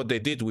fiddling of what they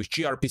did with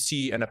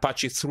gRPC and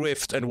Apache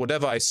Thrift and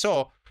whatever I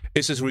saw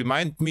is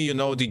remind me, the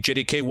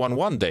JDK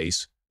 1.1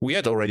 days. We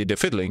had already the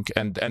fiddling,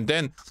 and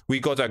then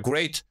we got a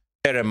great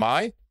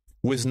RMI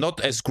with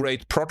not as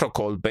great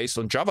protocol based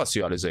on Java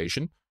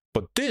serialization,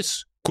 but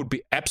this could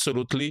be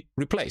absolutely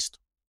replaced.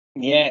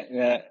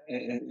 Yeah,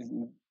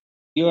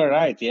 you are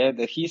right. Yeah,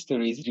 the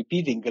history is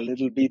repeating a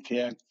little bit.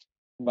 Yeah,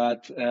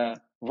 but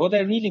what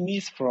I really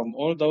miss from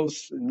all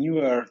those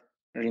newer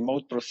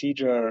remote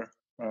procedure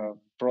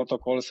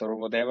protocols or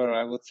whatever,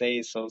 I would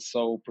say, so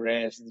SOAP,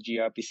 REST,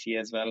 gRPC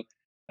as well,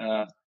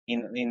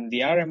 in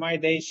the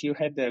RMI days, you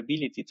had the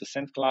ability to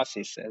send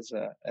classes as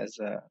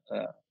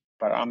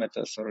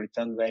parameters or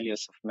return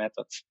values of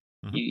methods.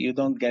 You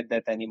don't get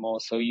that anymore.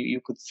 So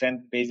you could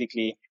send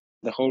basically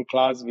the whole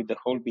class with the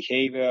whole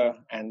behavior,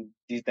 and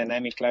this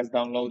dynamic class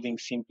downloading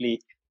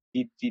simply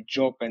did the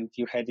job, and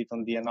you had it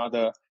on the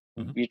another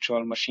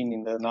virtual machine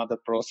in another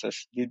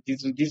process.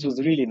 This was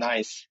really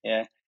nice,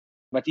 yeah.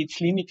 But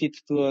it's limited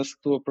to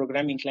a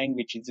programming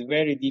language. It's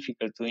very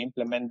difficult to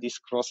implement this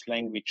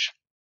cross-language.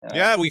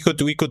 Yeah, we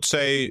could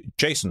say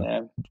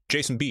JSON,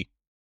 JSON-B.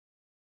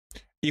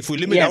 If we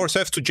limit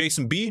ourselves to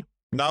JSON-B,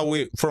 now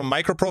we from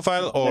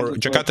MicroProfile or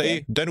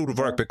Jakarta, then it would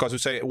work because we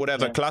say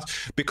whatever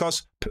class.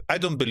 Because I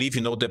don't believe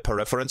the per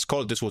reference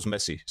call. This was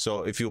messy.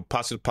 So if you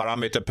pass a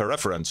parameter per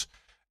reference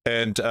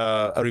and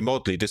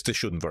remotely, this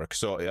shouldn't work.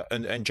 So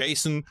and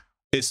JSON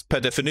is per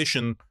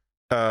definition,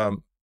 copy,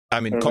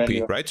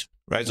 value.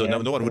 right? So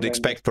no one would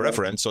expect per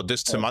reference. So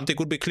this semantic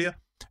would be clear.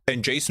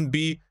 And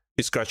JSON-B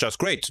is just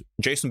great.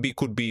 JSON-B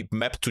could be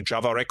mapped to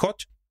Java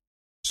record.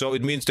 So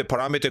it means the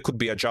parameter could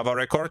be a Java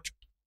record,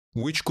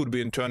 which could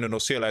be in turn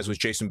serialized with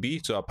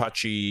JSON-B. So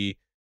Apache,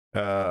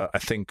 I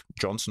think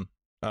Johnson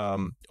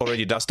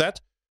already does that.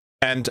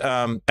 And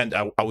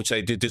I would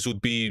say this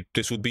would be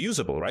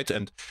usable, right?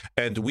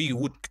 And we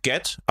would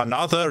get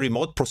another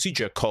remote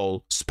procedure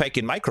call spec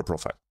in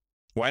MicroProfile.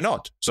 Why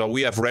not? So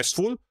we have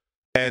RESTful,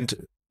 and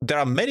there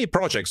are many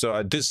projects.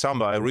 So this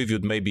summer I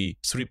reviewed maybe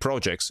 3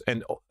 projects,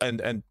 and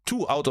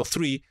 2 out of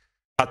 3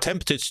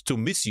 attempted to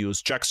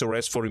misuse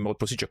JAX-REST for remote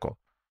procedure call.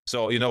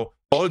 So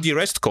all the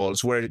REST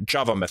calls were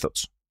Java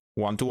methods,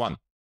 one-to-one.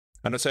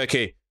 And I say,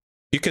 okay,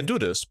 you can do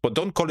this, but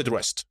don't call it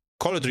REST.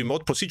 Call it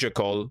remote procedure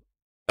call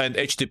and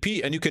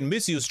HTTP, and you can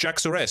misuse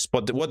JAX-REST.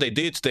 But what they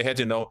did, they had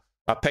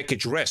a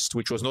package REST,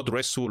 which was not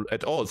RESTful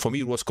at all. For me,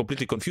 it was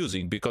completely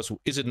confusing, because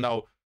is it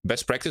now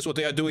best practice what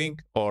they are doing,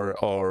 or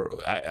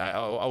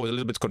I was a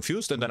little bit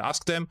confused, and then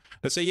asked them.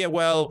 They say, yeah,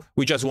 well,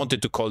 we just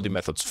wanted to call the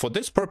methods for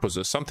this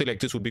purposes. Something like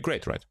this would be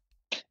great, right?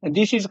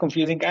 This is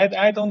confusing.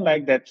 I don't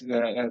like that,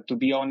 to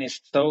be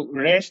honest. So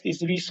REST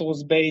is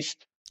resource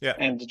based,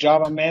 and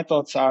Java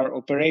methods are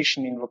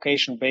operation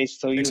invocation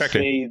based. So you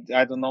say,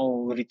 I don't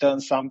know, return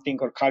something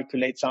or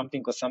calculate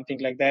something or something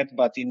like that.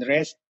 But in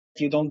REST,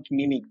 you don't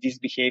mimic this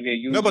behavior.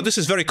 No, but this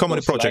is very common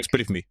in projects,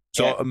 believe me.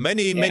 So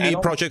many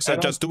projects are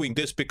just doing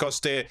this because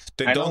they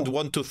don't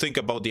want to think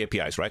about the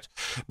APIs, right?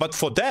 But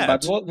for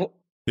that,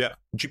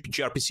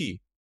 gRPC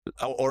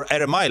or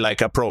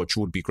RMI-like approach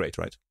would be great,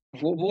 right?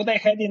 What I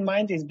had in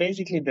mind is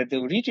basically that the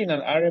original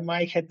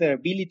RMI had the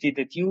ability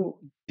that you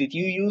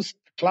used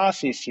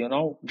classes,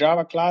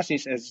 Java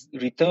classes as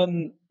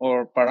return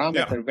or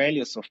parameter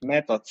values of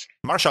methods.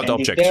 Marshaled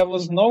objects. If there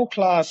was no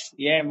class,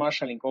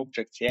 marshalling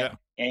objects,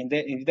 And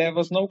if there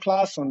was no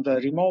class on the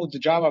remote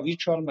Java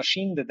virtual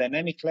machine, the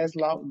dynamic class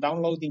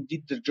downloading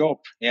did the job.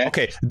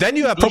 Okay, then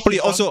you are probably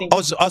also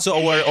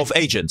aware of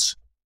agents.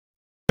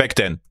 Back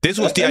then, this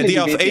was the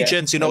idea of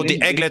agents. The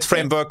Egglet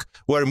framework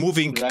were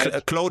moving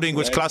clothing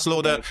with class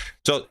loader.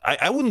 So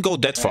I wouldn't go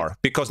that far,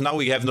 because now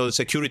we have no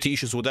security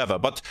issues, whatever.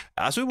 But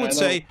as we would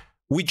say,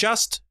 we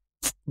just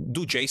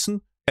do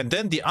JSON, and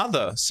then the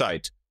other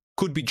side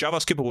could be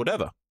JavaScript or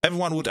whatever.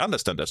 Everyone would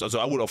understand this. So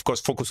I would, of course,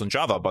 focus on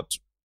Java, but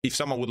if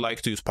someone would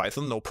like to use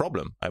Python, no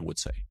problem, I would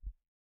say.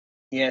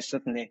 Yes,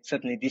 certainly.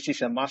 This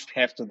is a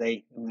must-have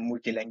today,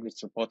 multi-language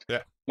support.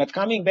 But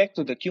coming back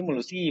to the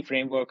KumuluzEE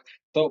framework,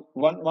 so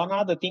one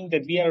other thing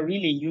that we are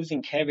really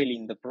using heavily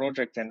in the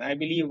project, and I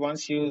believe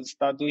once you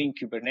start doing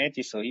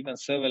Kubernetes or even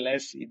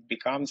serverless, it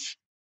becomes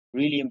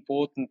really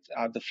important,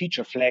 are the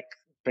feature flag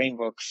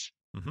frameworks.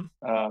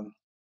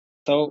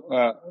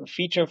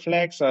 Feature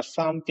flags are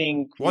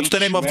something. What's the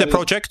name of the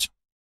project?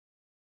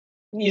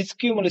 It's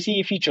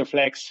KumuluzEE feature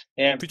flags.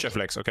 Feature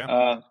flags,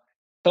 okay.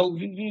 So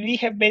we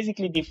have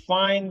basically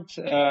defined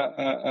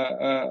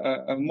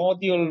a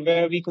module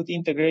where we could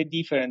integrate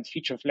different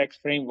feature flag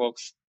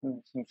frameworks.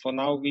 For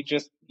now, we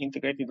just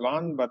integrated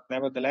one, but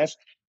nevertheless,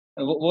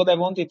 what I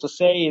wanted to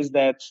say is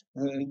that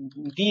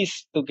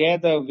this,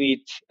 together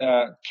with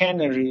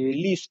canary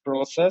release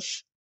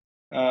process,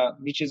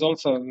 which is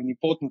also an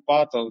important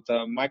part of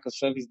the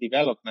microservice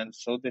development,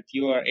 so that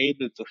you are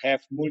able to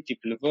have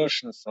multiple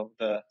versions of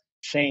the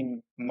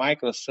same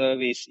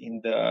microservice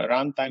in the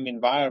runtime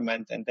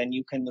environment, and then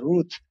you can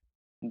route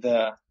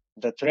the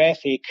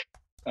traffic,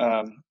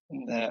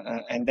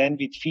 and then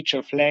with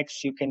feature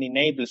flags you can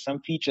enable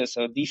some features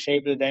or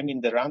disable them in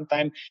the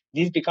runtime.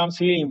 This becomes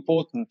really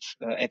important,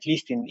 at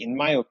least in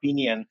my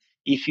opinion,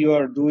 if you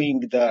are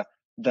doing the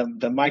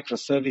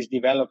microservice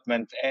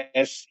development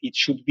as it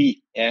should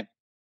be.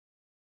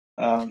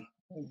 I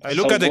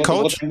look at the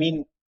code.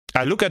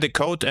 I look at the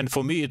code, and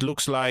for me it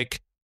looks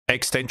like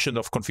extension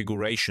of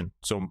configuration.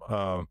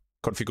 So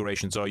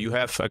configuration. So you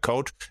have a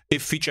code.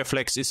 If feature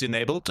flags is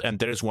enabled, and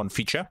there is one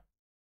feature,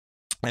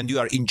 and you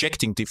are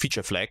injecting the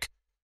feature flag,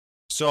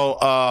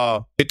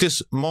 so it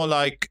is more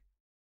like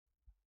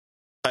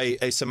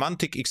a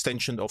semantic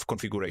extension of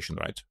configuration,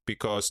 right?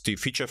 Because the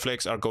feature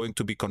flags are going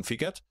to be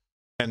configured,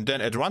 and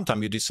then at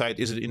runtime you decide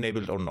is it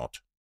enabled or not.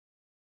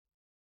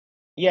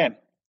 Yeah.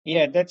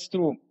 Yeah, that's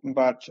true.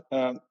 But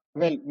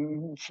well,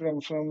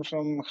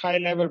 from high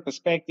level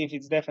perspective,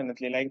 it's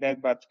definitely like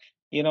that. But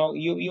you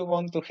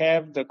want to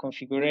have the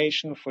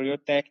configuration for your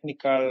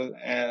technical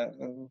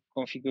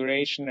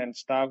configuration and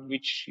stuff,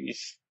 which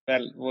is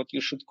what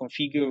you should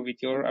configure with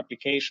your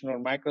application or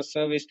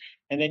microservice,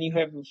 and then you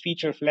have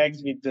feature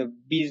flags with the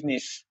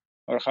business,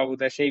 or how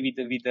would I say,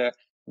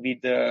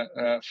 with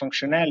the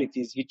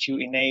functionalities which you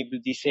enable,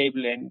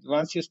 disable, and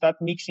once you start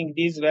mixing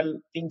these, well,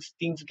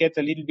 things get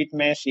a little bit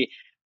messy.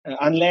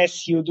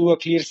 Unless you do a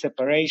clear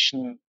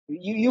separation.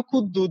 You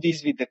could do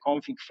this with the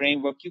config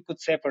framework. You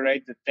could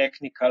separate the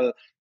technical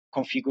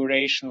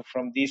configuration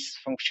from this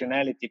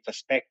functionality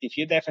perspective.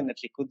 You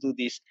definitely could do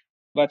this.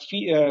 But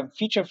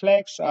feature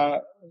flags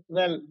are,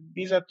 well,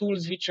 these are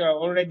tools which are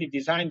already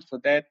designed for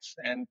that,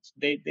 and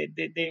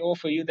they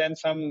offer you then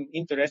some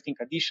interesting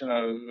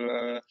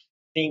additional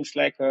things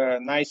like a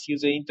nice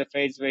user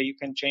interface where you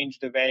can change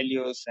the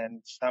values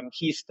and some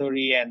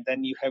history, and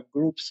then you have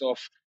groups of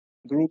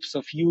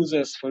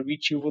users for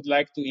which you would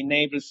like to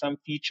enable some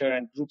feature,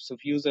 and groups of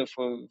users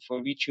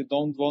for which you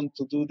don't want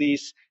to do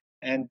this.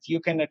 And you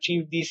can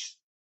achieve this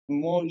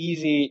more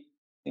easily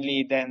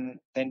than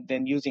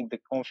using the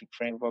config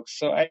framework.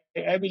 So I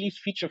believe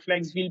feature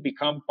flags will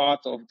become part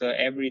of the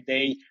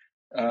everyday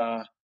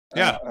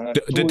they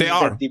tools that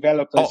are.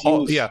 developers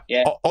use.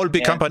 All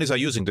big companies are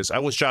using this. I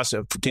was just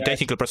the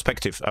technical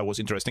perspective. I was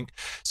interested.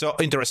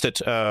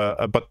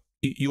 But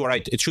you are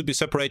right. It should be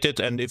separated,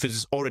 and if it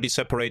is already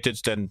separated,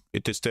 then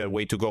it is the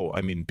way to go.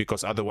 I mean,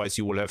 because otherwise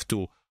you will have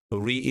to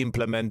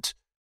re-implement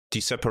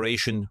the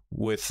separation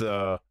with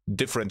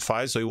different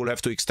files. So you will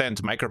have to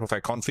extend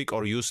MicroProfile config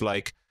or use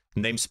like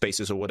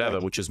namespaces or whatever,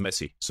 which is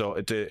messy. So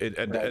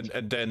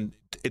and then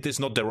it is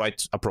not the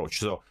right approach.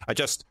 So I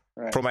just,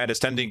 from my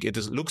understanding, it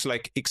looks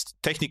like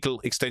technical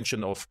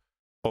extension of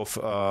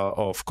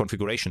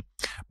configuration.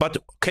 But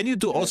can you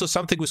do also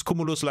something with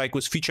Cumulus, like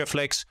with feature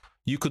flags?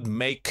 You could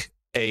make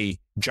a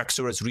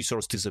JAX-ORES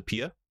resource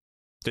disappear.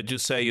 That you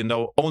say,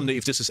 only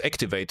if this is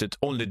activated,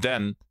 only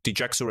then the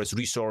JAX-ORES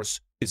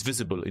resource is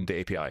visible in the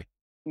API.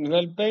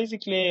 Well,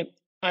 basically,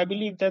 I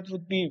believe that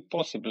would be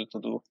possible to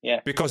do.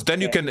 Yeah. Because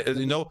then you can,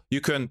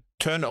 you can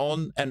turn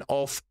on and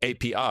off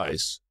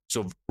APIs,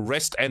 so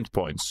REST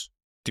endpoints,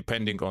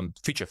 depending on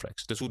feature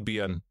flags. This would be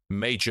a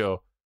major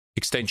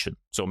extension,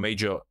 so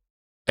major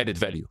added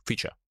value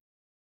feature.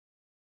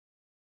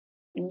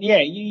 Yeah,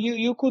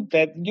 you could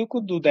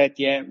do that,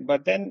 yeah.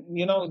 But then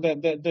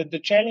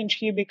the challenge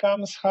here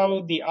becomes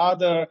how the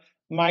other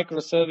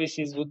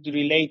microservices would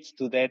relate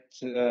to that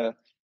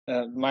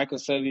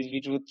microservice,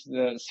 which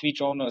would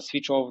switch on or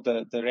switch off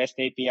the REST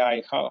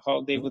API.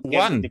 How they would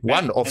get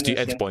one of the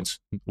endpoints,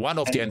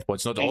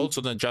 not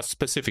also than just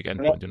specific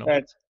endpoint.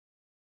 Right.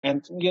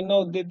 And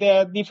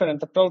there are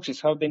different approaches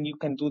how then you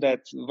can do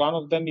that. One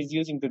of them is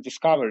using the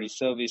discovery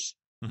service.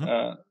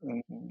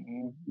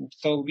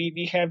 So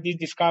we have this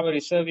discovery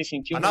service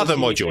in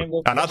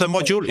KumuluzEE. Another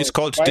module is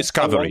called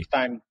discovery.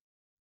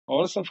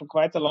 Also for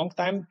quite a long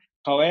time.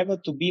 However,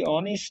 to be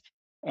honest,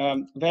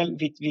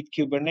 with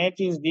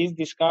Kubernetes, this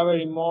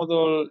discovery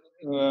model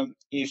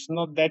is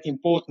not that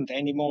important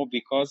anymore,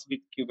 because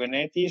with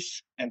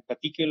Kubernetes, and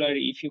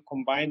particularly if you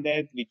combine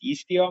that with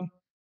Istio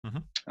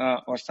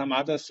or some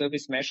other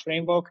service mesh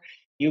framework,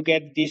 you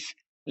get this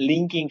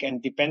linking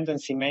and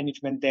dependency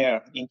management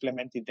there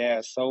implemented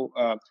there. So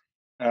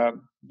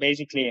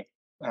basically,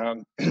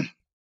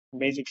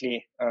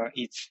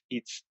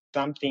 it's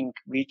something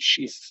which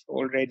is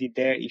already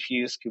there if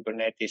you use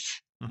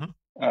Kubernetes.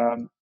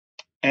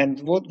 And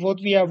what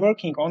we are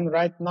working on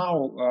right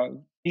now,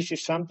 this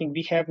is something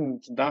we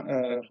haven't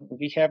done.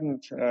 We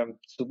haven't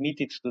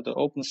submitted to the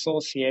open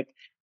source yet.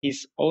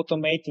 Is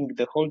automating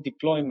the whole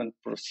deployment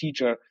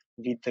procedure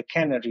with the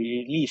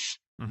canary release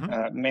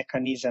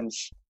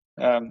mechanisms.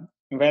 So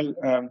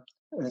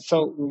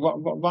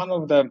one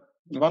of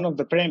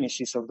the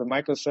premises of the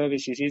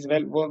microservices is,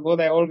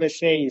 what I always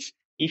say is,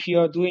 if you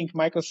are doing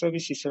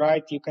microservices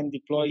right, you can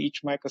deploy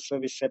each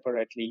microservice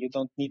separately. You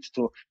don't need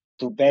to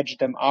batch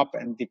them up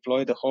and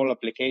deploy the whole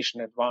application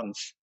at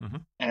once.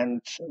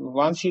 And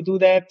once you do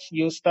that,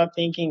 you start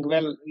thinking,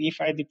 well, if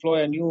I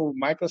deploy a new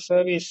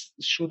microservice,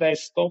 should I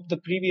stop the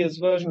previous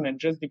version and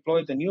just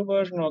deploy the new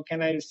version, or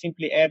can I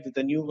simply add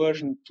the new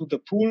version to the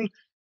pool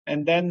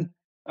and then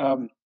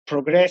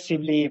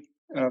progressively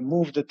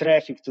move the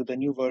traffic to the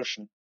new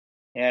version?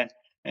 Yeah.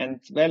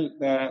 And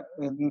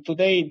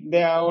today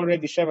there are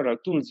already several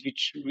tools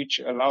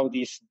which allow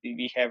this.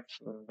 We have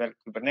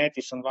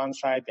Kubernetes on one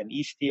side, and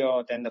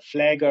Istio, then the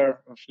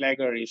Flagger.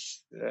 Flagger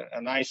is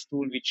a nice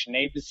tool which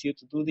enables you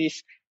to do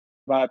this.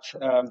 But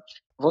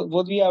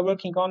what we are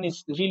working on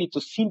is really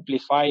to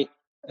simplify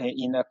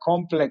in a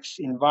complex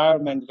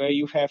environment where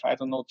you have,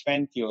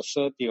 20 or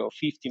 30 or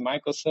 50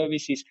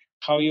 microservices,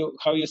 how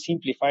you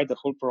simplify the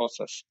whole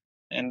process.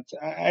 And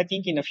I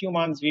think in a few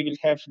months we will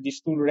have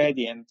this tool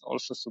ready and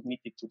also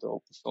submit it to the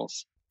open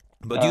source.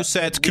 But you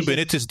said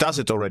Kubernetes does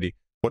it already.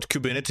 What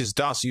Kubernetes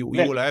does, you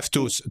will have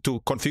to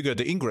configure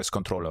the ingress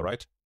controller,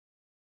 right?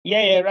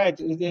 Yeah, right.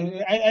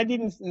 I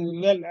didn't.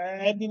 Well,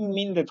 I didn't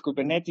mean that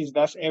Kubernetes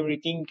does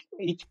everything.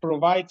 It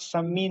provides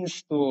some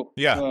means to.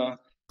 Yeah.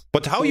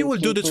 But how you will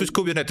do this with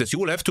Kubernetes? You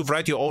will have to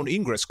write your own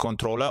ingress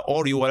controller,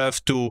 or you will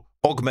have to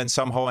augment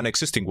somehow an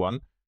existing one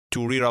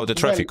to reroute the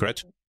traffic,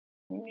 right?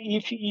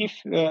 If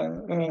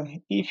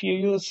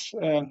you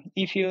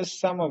use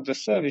some of the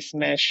service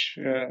mesh,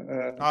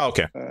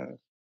 okay.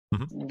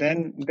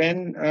 Then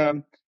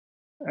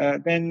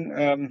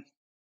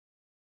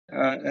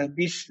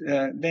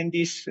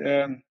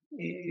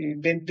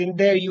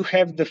there you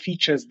have the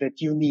features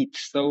that you need.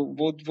 So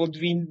what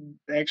we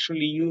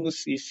actually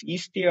use is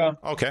istio.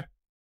 Okay.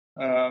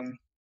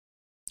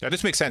 Yeah,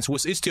 this makes sense.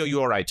 With istio,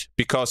 you are right,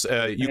 because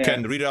you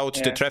can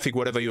reroute the traffic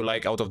whatever you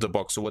like out of the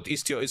box. So what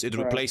istio is, it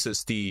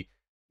replaces this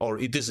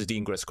is the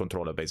ingress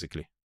controller,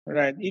 basically.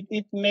 Right.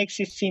 It makes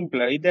it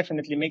simpler. It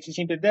definitely makes it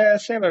simpler. There are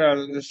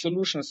several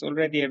solutions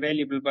already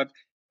available, but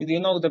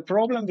the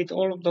problem with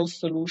all of those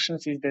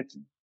solutions is that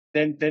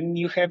then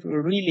you have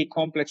a really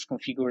complex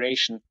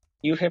configuration.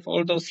 You have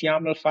all those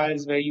YAML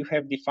files where you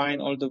have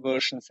defined all the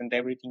versions and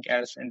everything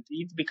else, and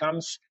it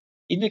becomes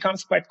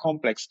quite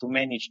complex to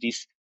manage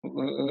this.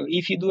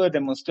 If you do a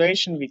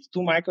demonstration with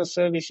 2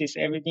 microservices,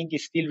 everything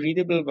is still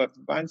readable, but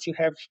once you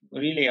have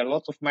really a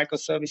lot of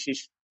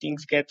microservices,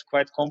 things get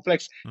quite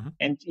complex.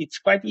 And it's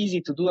quite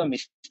easy to do a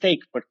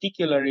mistake,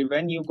 particularly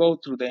when you go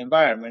through the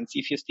environments.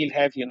 If you still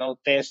have,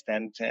 test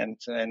and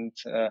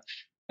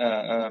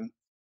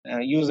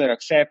user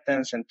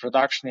acceptance and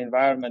production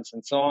environments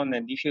and so on,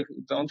 and if you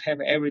don't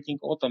have everything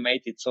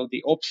automated, so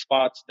the ops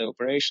part, the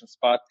operations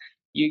part,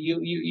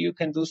 you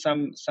can do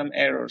some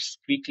errors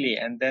quickly,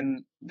 and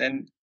then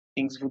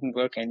things wouldn't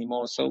work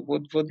anymore. So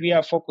what we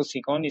are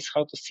focusing on is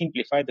how to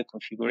simplify the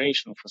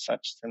configuration for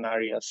such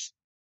scenarios.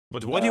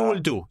 But what you will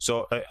do?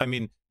 So I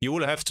mean, you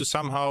will have to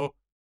somehow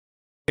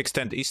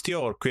extend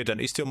istio or create an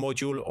istio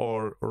module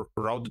or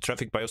route the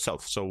traffic by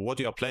yourself. So what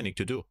you are planning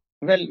to do?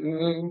 Well,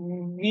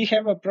 we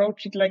have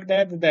approached it like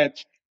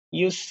that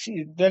you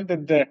see that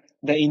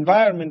the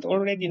environment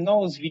already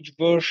knows which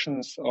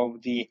versions of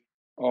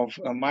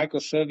a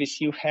microservice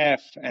you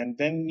have, and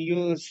then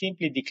you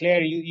simply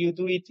declare, you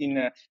do it in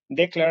a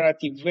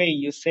declarative way.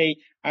 You say,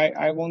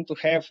 I want to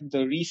have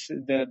the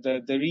recent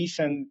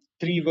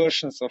 3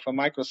 versions of a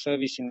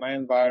microservice in my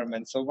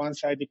environment. So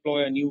once I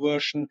deploy a new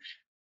version,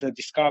 the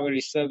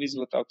discovery service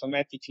would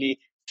automatically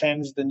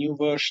sends the new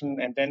version,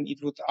 and then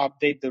it would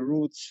update the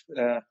routes,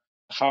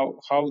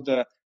 how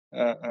the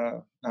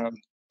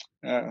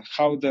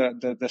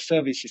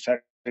services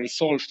are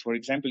resolved. For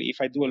example,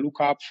 if I do a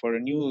lookup for a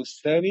new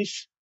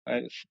service,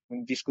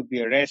 this could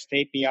be a REST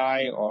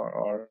API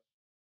or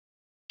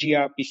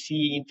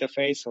gRPC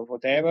interface or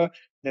whatever,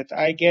 that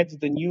I get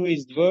the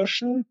newest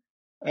version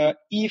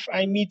if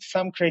I meet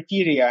some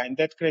criteria, and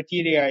that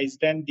criteria is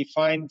then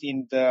defined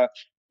in the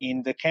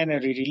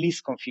canary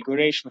release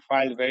configuration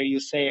file, where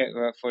you say,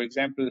 for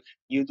example,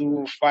 you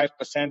do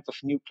 5%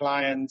 of new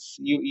clients,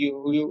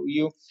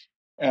 you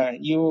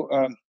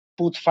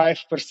put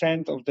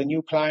 5% of the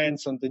new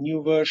clients on the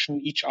new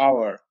version each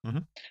hour.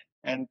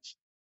 And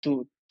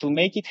to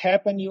make it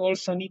happen, you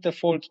also need a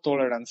fault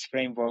tolerance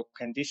framework.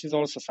 And this is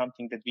also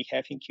something that we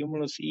have in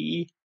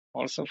KumuluzEE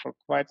also for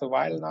quite a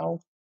while now.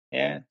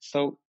 Yeah.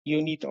 So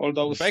you need all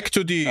those. Back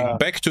to the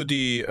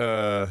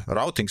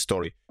routing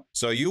story.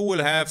 So you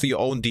will have your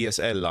own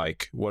DSL,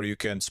 where you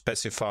can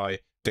specify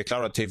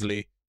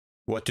declaratively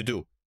what to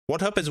do.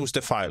 What happens with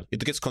the file?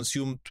 It gets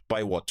consumed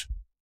by what?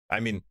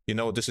 I mean,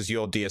 this is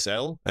your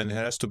DSL, and it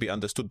has to be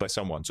understood by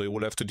someone. So you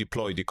will have to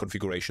deploy the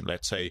configuration.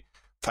 Let's say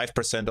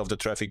 5% of the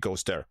traffic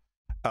goes there.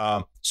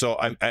 So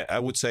I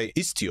would say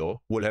istio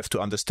will have to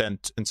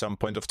understand in some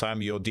point of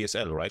time your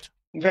DSL, right?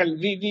 Well,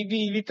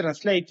 we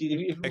translate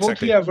exactly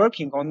what we are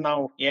working on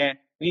now. Yeah,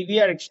 we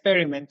are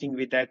experimenting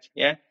with that.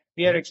 Yeah,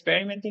 we are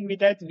experimenting with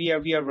that. We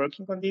are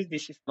working on this.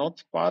 This is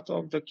not part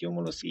of the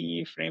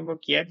KumuluzEE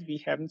framework yet.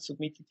 We haven't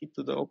submitted it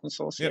to the open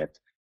source yet,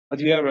 but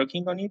we are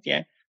working on it.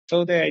 Yeah.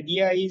 So the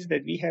idea is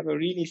that we have a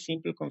really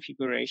simple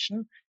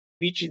configuration,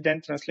 which is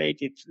then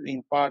translated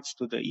in parts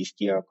to the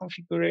istio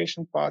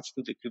configuration, parts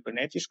to the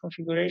Kubernetes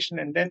configuration,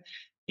 and then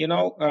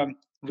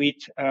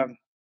with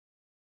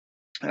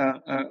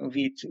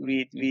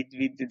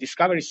the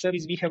discovery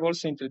service, we have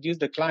also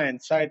introduced the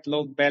client-side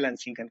load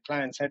balancing and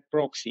client-side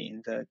proxy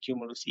in the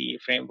KumuluzEE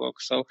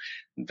framework. So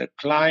the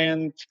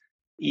client,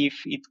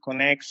 if it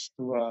connects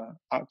to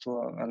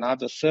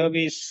another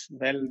service,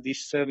 well,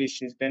 this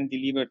service is then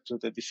delivered to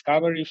the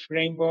discovery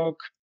framework.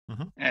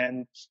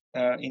 And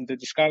in the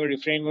discovery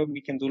framework,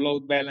 we can do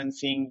load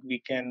balancing, we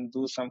can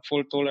do some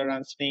fault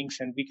tolerance things,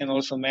 and we can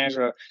also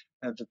measure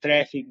the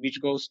traffic which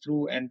goes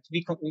through. And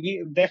what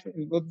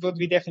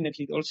we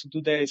definitely also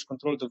do there is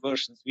control the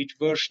versions, which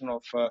version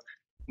of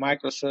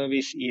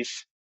microservice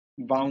is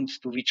bound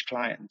to which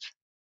client.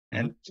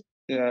 And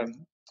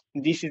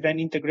this is then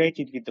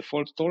integrated with the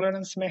fault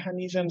tolerance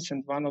mechanisms,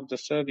 and one of the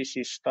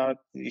services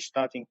is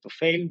starting to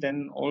fail,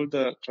 then all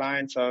the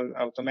clients are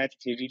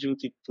automatically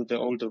rerouted to the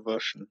older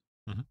version.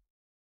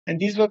 And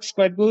this works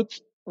quite good.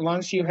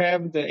 once you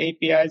have the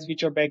APIs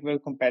which are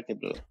backward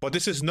compatible. But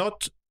this is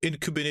not in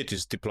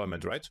Kubernetes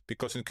deployment, right?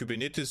 Because in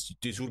Kubernetes,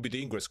 this will be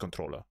the ingress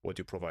controller, what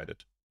you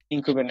provided.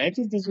 In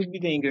Kubernetes, this would be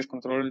the ingress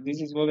controller.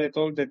 This is what I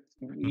told, that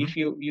if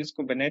you use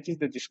Kubernetes,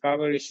 the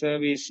discovery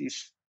service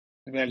is,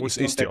 well, it's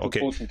not that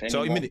important anymore.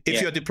 So I mean,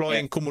 if you're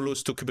deploying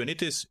Cumulus to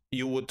Kubernetes,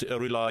 you would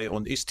rely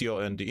on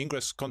istio and the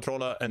ingress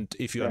controller. And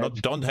if you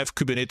don't have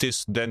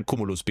Kubernetes, then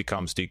Cumulus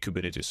becomes the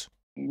Kubernetes.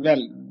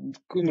 Well,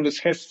 Cumulus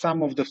has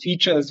some of the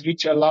features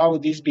which allow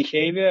this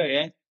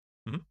behavior,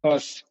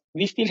 because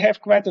we still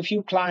have quite a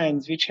few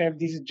clients which have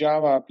these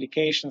Java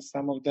applications.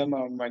 Some of them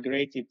are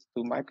migrated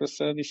to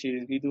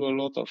microservices. We do a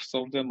lot of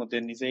software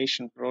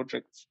modernization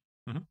projects.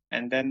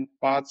 And then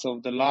parts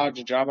of the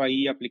large Java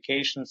EE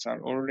applications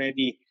are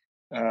already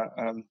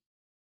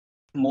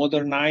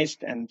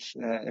modernized and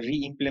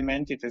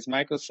re-implemented as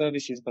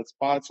microservices, but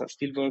parts are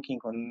still working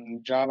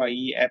on Java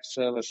EE app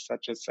servers,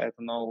 such as, I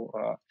don't know,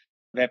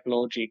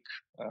 WebLogic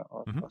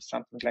or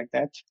something like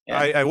that.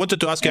 I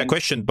wanted to ask you a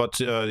question, but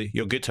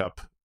your GitHub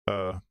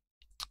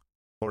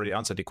already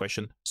answered the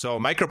question. So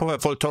MicroProfile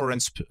fault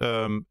tolerance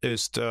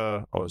is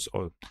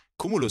or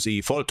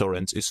KumuluzEE fault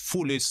tolerance is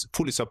fully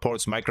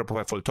supports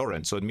MicroProfile fault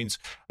tolerance. So it means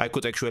I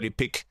could actually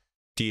pick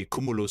the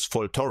Cumulus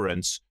fault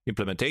tolerance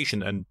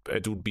implementation and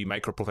it would be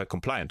MicroProfile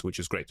compliant, which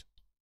is great.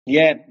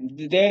 Yeah,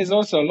 there is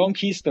also a long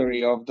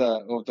history of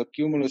the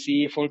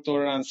KumuluzEE fault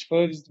tolerance.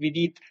 First, we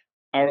did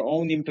our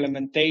own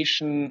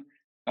implementation.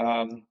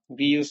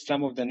 We used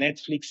some of the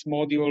Netflix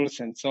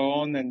modules and so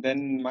on, and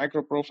then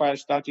MicroProfile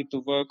started to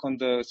work on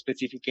the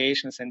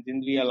specifications, and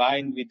then we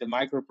aligned with the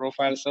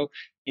MicroProfile. So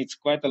it's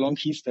quite a long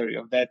history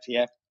of that.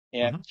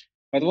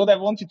 But what I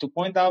wanted to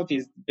point out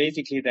is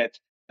basically that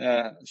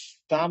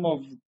some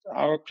of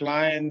our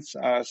clients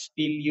are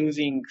still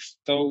using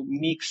so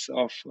mix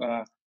of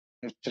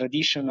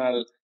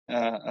traditional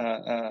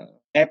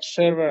app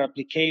server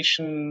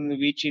application,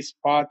 which is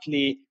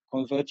partly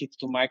converted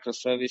to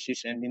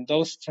microservices. And in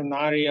those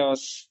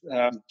scenarios,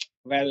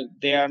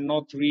 they are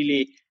not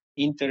really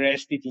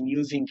interested in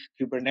using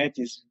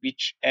Kubernetes,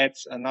 which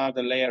adds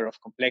another layer of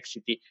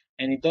complexity.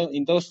 And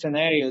in those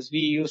scenarios, we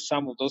use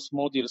some of those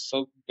modules.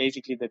 So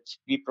basically that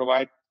we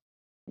provide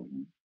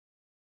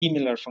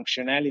similar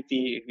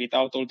functionality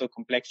without all the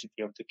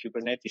complexity of the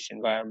Kubernetes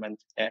environment.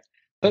 So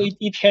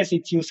it has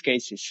its use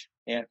cases.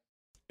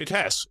 It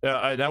has.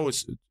 That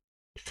was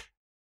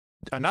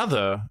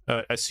another.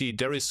 I see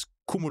there is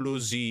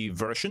KumuluzEE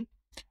version,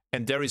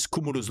 and there is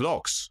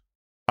KumuluzLogs.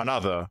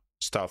 Another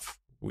stuff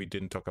we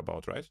didn't talk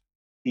about, right?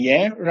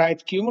 Yeah,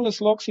 right.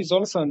 KumuluzLogs is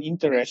also an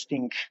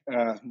interesting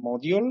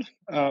module.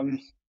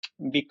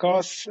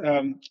 Because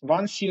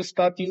once you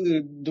start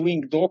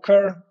doing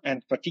Docker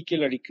and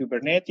particularly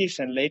Kubernetes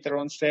and later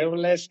on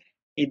serverless,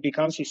 it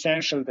becomes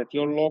essential that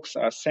your logs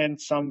are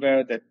sent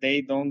somewhere, that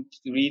they don't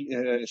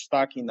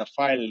stuck in a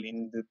file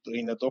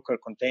in a Docker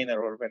container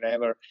or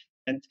wherever.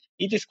 And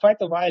it is quite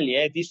a while.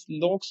 This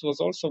logs was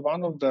also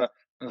one of the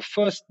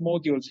first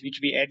modules which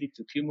we added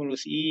to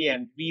KumuluzEE,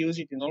 and we use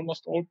it in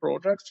almost all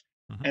projects.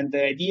 And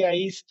the idea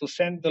is to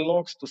send the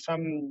logs to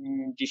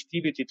some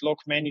distributed log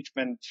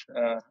management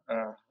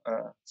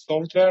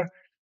software,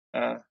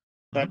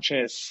 such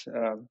as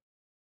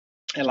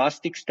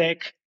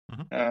Elasticstack.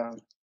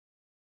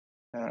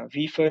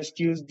 We first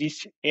used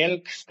this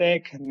Elk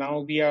stack. Now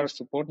we are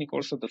supporting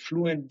also the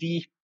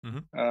FluentD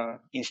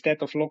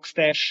instead of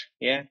Logstash.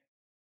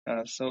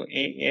 So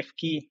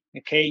AFK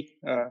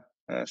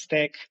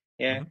stack.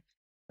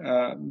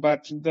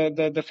 But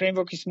the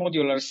framework is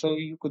modular, so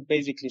you could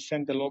basically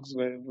send the logs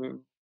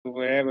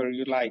wherever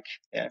you like.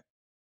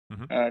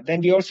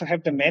 Then we also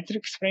have the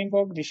metrics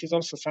framework. This is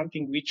also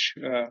something which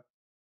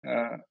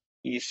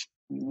is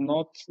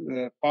not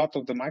part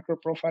of the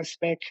MicroProfile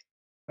spec.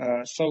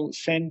 So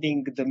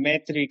sending the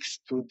metrics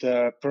to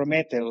the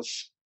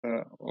Prometheus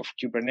of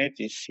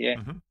Kubernetes.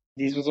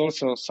 This was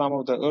also some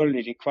of the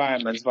early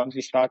requirements once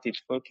we started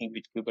working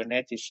with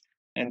Kubernetes,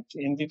 and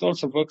it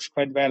also works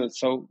quite well.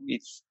 So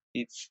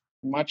it's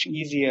much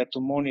easier to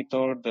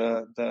monitor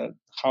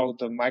how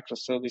the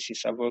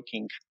microservices are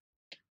working.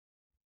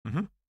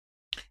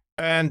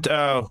 And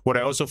what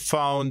I also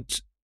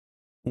found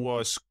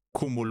was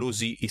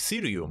KumuluzEE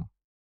Ethereum.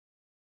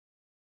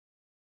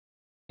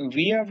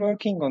 We are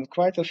working on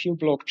quite a few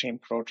blockchain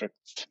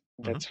projects.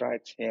 That's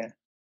right.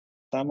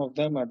 Some of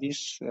them are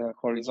this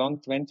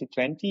Horizon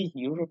 2020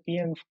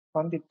 European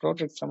funded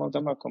projects. Some of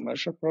them are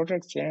commercial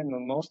projects. And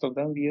most of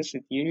them we use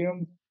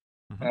Ethereum.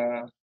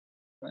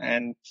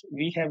 And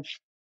we have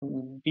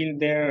built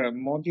there a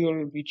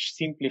module which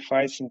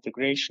simplifies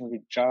integration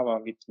with Java,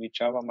 with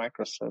Java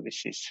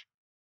microservices.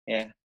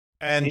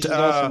 And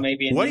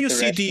where you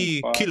see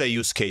the killer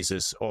use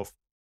cases of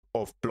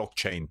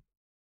blockchain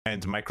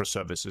and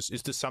microservices?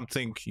 Is this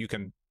something you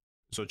can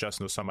just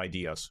know some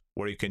ideas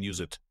where you can use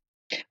it?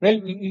 Well,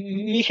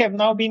 we have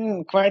now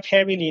been quite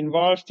heavily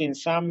involved in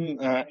some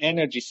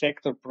energy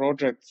sector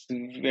projects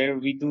where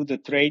we do the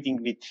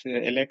trading with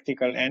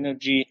electrical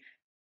energy,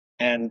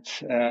 and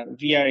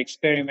we are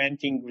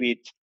experimenting with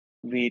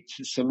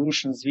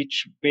solutions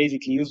which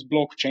basically use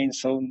blockchain,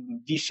 so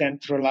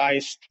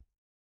decentralized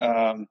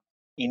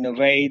in a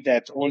way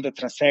that all the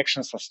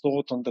transactions are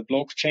stored on the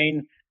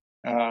blockchain,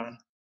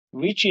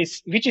 which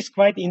is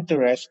quite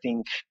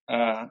interesting,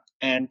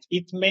 and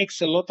it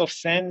makes a lot of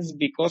sense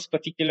because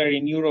particularly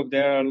in Europe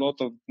there are a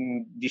lot of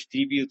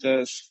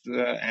distributors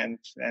and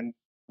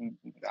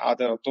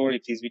other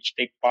authorities which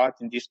take part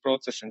in this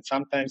process, and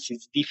sometimes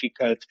it's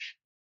difficult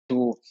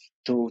to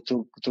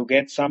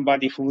get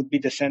somebody who would be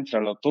the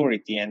central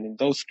authority, and in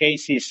those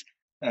cases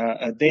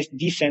a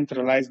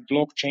decentralized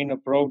blockchain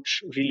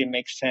approach really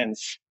makes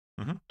sense.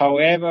 Mm-hmm.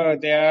 However,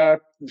 there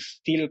are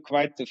still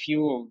quite a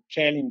few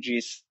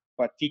challenges.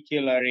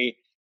 Particularly,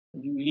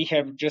 we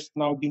have just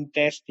now been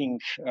testing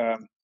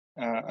the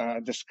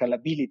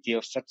scalability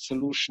of such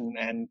solution,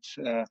 and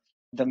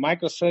the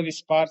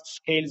microservice part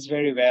scales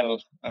very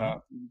well,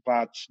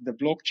 but the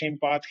blockchain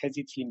part has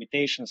its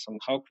limitations on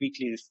how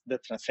quickly the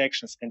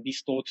transactions can be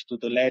stored to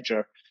the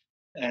ledger,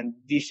 and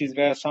this is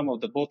where some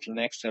of the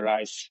bottlenecks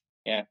arise.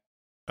 Yeah.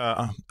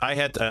 I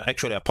had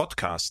actually a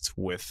podcast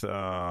with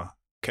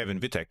Kevin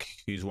Vitek.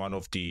 He's one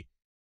of the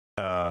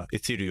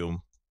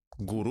Ethereum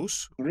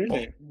gurus.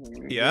 Really?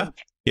 Yeah.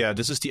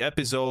 This is the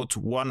episode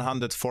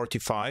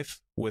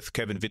 145 with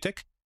Kevin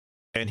Vitek,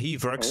 and he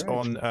works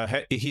on.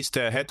 He's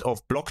the head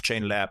of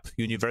blockchain lab,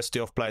 University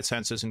of Applied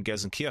Sciences in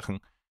Gelsenkirchen,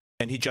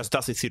 and he just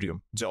does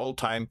Ethereum the whole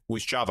time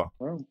with Java.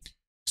 Wow.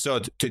 So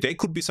today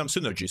could be some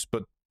synergies,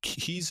 but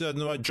he's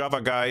a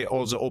Java guy,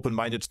 also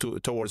open-minded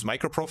towards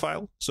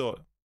MicroProfile. So.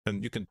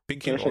 And you can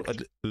pick him or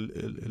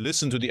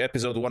listen to the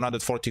episode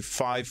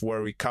 145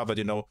 where we covered,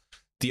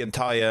 the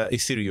entire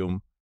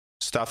Ethereum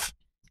stuff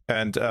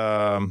and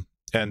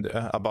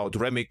about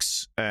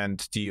Remix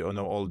and the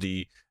all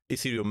the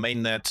Ethereum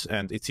mainnet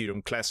and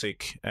Ethereum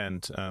Classic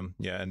and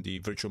the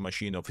virtual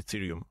machine of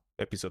Ethereum,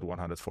 episode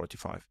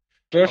 145.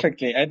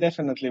 Perfectly, I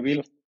definitely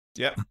will.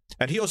 Yeah,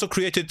 and he also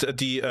created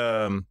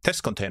the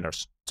test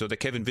containers. So the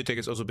Kevin Vitek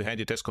is also behind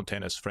the test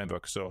containers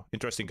framework. So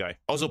interesting guy.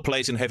 Also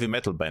plays in heavy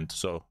metal band.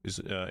 So is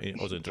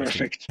also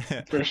interesting.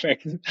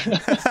 Perfect.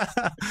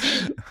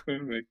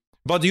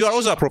 But you are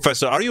also a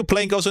professor. Are you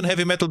playing also in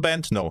heavy metal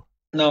band? No.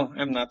 No,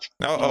 I'm not.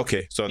 Oh, no.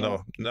 Okay. So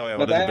no.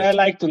 But I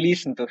like to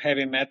listen to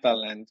heavy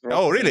metal and rock.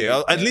 Oh, really?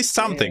 At least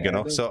something,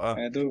 I do. So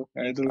I do.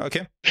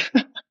 Okay.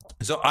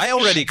 So I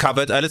already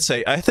covered. Let's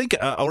say I think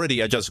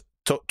already I just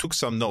took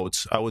some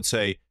notes. I would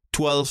say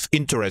 12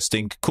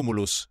 interesting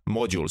Cumulus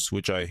modules,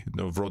 which I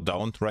wrote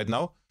down right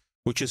now,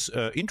 which is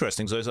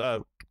interesting. So it's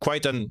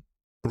quite a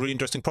really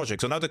interesting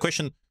project. So now the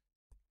question: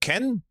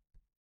 can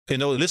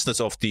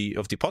listeners of the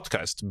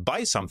podcast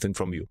buy something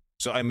from you?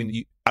 So I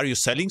mean, are you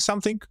selling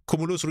something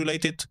Cumulus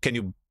related? Can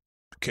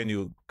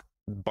you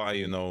buy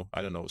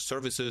I don't know,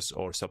 services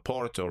or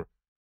support, or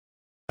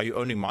are you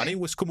earning money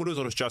with Cumulus,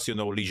 or it's just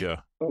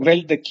leisure?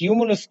 Well, the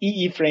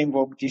KumuluzEE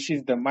framework, this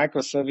is the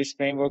microservice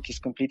framework, is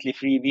completely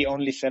free. We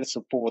only sell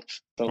support.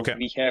 So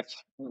we have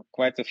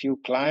quite a few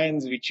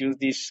clients which use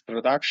this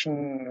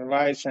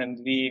production-wise, and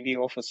we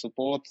offer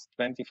support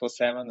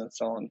 24/7 and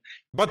so on.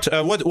 But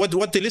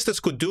what the listeners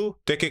could do,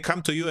 they can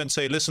come to you and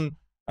say, listen,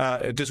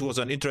 this was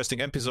an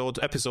interesting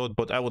episode,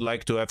 but I would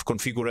like to have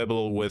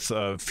configurable with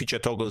feature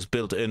toggles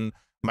built in,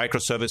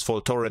 microservice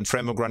fault tolerant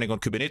framework running on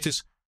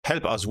Kubernetes.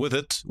 Help us with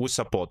it, with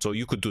support. So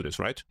you could do this,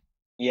 right?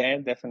 Yeah,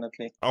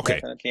 definitely. Okay.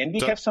 Definitely. And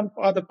we have some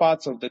other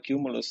parts of the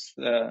Cumulus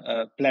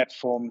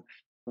platform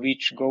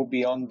which go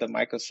beyond the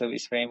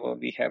microservice framework.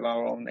 We have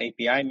our own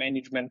API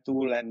management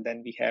tool, and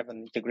then we have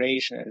an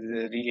integration,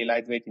 a really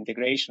lightweight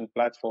integration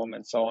platform,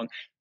 and so on.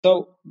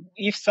 So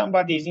if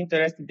somebody is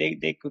interested,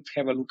 they could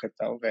have a look at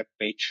our web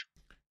page.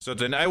 So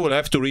then I will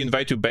have to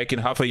reinvite you back in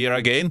half a year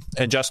again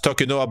and just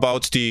talk,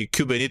 about the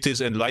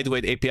Kubernetes and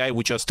lightweight API,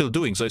 which are still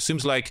doing. So it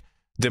seems like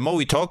the more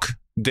we talk,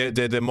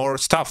 the more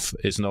stuff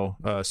is now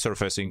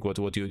surfacing.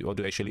 What you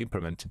actually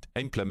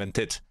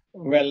implemented.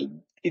 Well,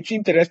 it's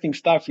interesting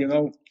stuff.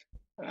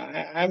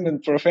 I'm a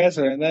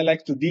professor and I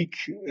like to dig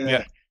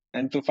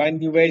and to find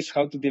new ways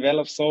how to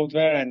develop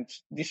software, and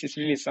this is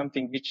really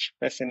something which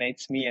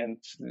fascinates me. And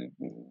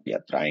we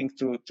are trying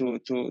to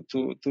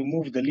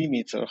move the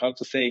limits, or how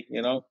to say,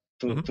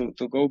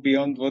 to go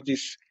beyond what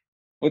is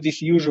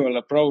usual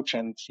approach.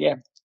 And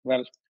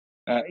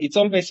it's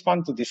always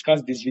fun to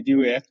discuss this with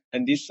you,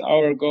 and this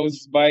hour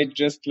goes by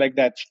just like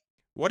that.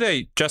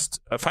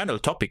 Just a final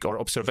topic or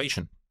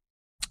observation.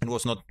 It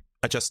was not.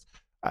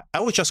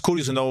 I was just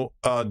curious to know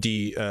what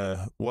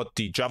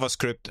the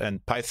JavaScript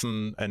and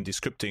Python and the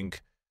scripting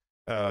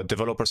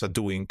developers are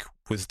doing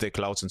with their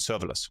clouds and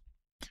serverless.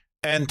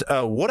 And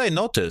what I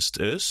noticed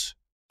is,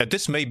 and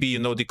this may be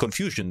the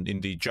confusion in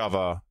the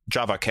Java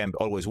camp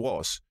always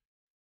was.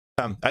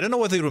 I don't know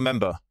whether you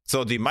remember.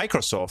 So the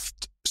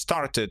Microsoft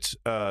started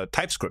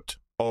TypeScript,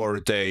 or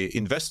they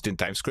invested in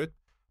TypeScript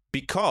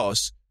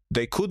because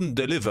they couldn't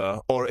deliver,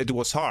 or it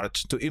was hard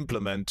to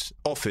implement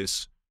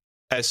Office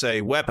as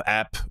a web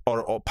app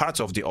or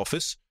parts of the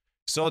Office.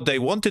 So they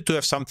wanted to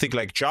have something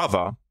like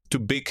Java to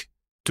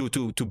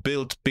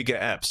build bigger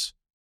apps.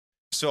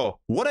 So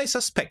what I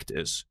suspect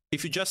is,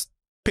 if you just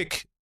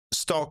pick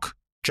stock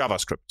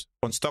JavaScript,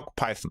 on stock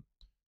Python,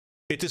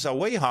 it is a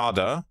way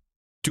harder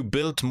to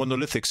build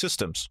monolithic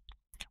systems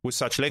with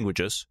such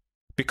languages,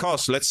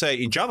 because let's say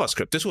in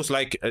JavaScript, this was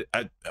like,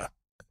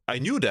 I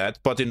knew that,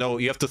 but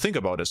you have to think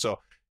about it. So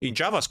in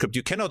JavaScript,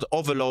 you cannot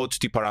overload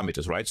the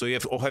parameters, right? So you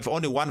have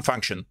only one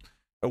function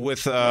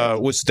with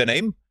the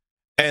name,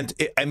 and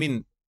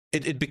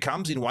it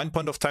becomes in one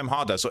point of time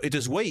harder. So it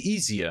is way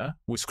easier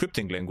with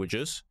scripting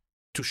languages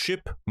to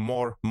ship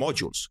more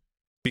modules,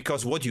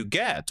 because what you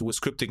get with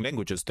scripting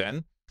languages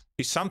then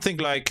is something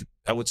like,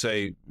 I would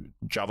say,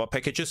 Java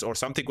packages or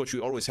something which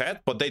we always had,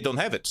 but they don't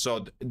have it.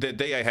 So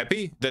they are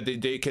happy that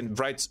they can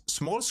write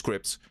small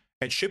scripts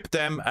and ship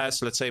them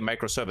as, let's say,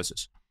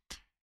 microservices.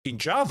 In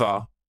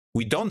Java,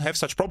 we don't have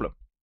such problem.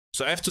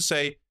 So I have to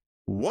say,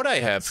 what I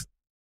have,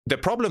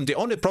 the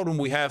only problem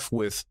we have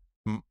with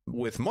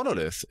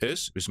monolith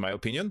is my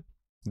opinion,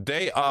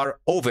 they are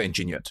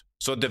over-engineered.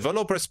 So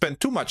developers spend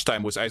too much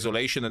time with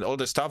isolation and all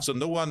the stuff, so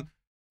no one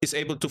is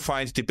able to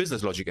find the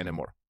business logic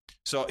anymore.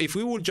 So if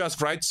we would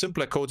just write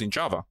simpler code in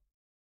Java,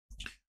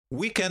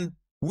 we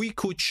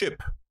could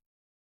ship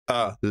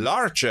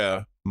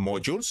larger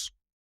modules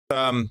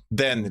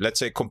than, let's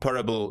say,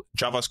 comparable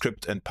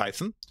JavaScript and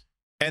Python,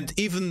 and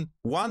even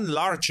one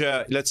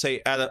larger, let's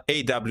say,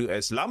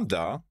 AWS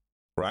Lambda,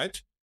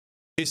 right,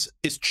 is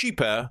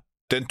cheaper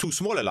than two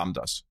smaller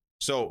Lambdas.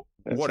 So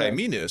what I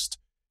mean is,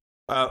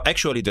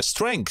 actually the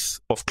strength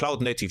of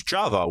cloud native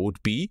Java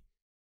would be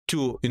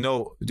to,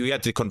 we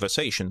had the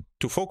conversation,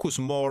 to focus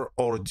more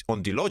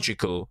on the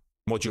logical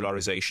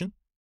modularization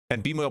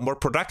and be more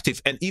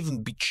productive and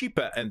even be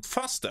cheaper and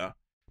faster.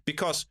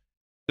 Because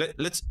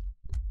let's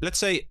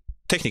say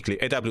technically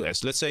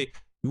AWS, let's say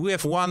we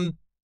have one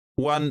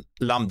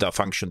Lambda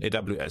function,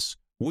 AWS,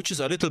 which is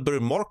a little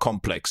bit more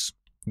complex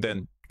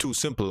than two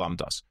simple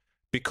Lambdas.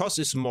 Because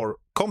it's more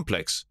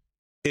complex,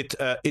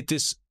 it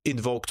is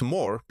invoked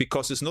more,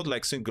 because it's not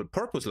like single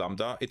purpose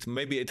Lambda.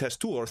 Maybe it has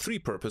two or three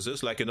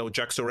purposes, like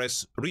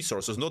JAX-RS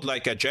resources, not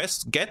like a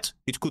just get.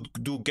 It could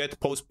do get,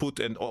 post, put,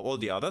 and all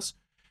the others.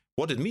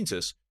 What it means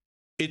is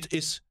it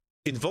is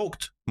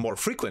invoked more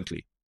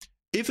frequently.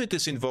 If it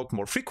is invoked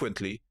more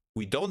frequently,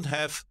 we don't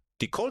have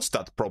the cold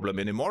start problem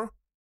anymore.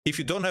 If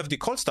you don't have the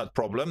cold start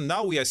problem,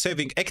 now we are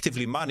saving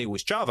actively money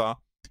with Java,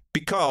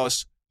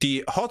 because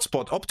the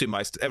hotspot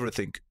optimized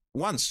everything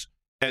once.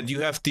 And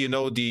you have the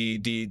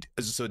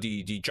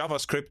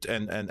JavaScript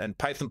and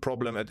Python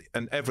problem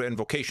and every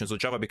invocation, so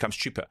Java becomes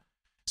cheaper.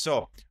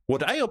 So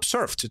what I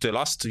observed the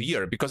last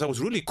year, because I was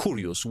really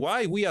curious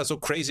why we are so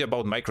crazy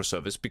about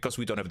microservice, because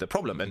we don't have the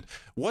problem. And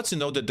what's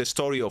the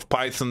story of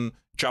Python,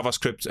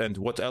 JavaScript, and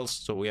what else?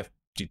 So we have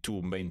the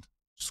two main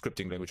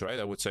scripting language, right?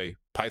 I would say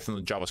Python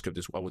and JavaScript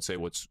is, I would say,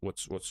 what's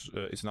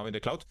is now in the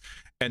cloud.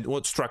 And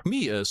what struck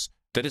me is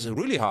that it's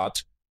really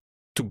hard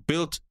to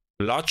build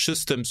large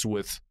systems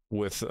with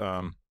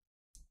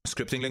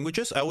scripting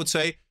languages. I would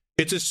say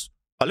it is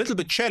a little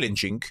bit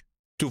challenging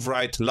to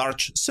write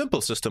large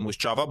simple system with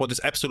Java, but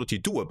it's absolutely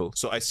doable.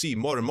 So I see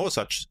more and more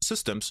such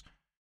systems.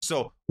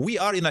 So we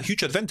are in a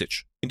huge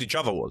advantage in the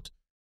Java world.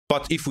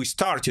 But if we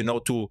start,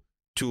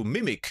 to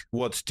mimic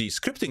what the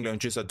scripting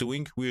languages are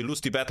doing, we will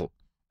lose the battle,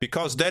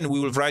 because then we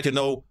will write,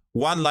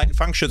 one-line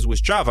functions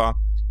with Java,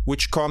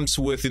 which comes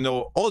with,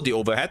 all the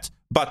overhead.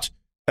 But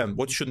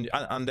what you shouldn't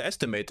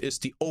underestimate is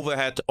the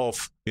overhead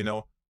of,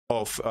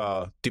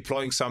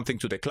 deploying something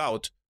to the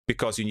cloud,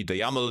 because you need the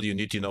YAML, you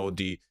need,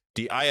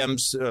 the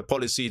IAMS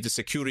policy, the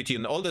security,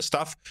 and all the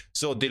stuff.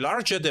 So the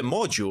larger the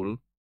module,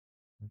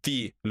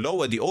 the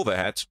lower the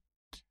overhead.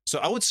 So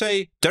I would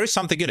say there is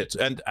something in it.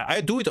 And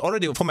I do it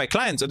already for my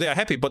clients, and they are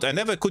happy, but I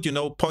never could,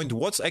 point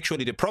what's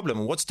actually the problem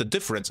and what's the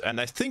difference. And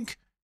I think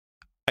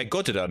I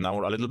got it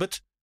now a little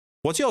bit.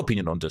 What's your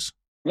opinion on this?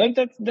 Well,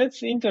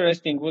 that's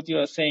interesting what you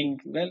are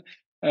saying. Well,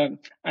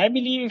 I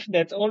believe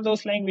that all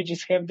those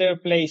languages have their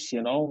place,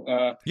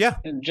 Yeah.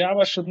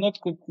 Java should not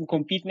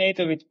compete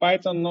native with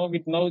Python, nor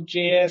with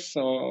Node.js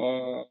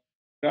or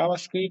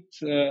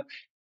JavaScript,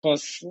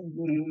 because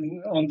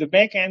on the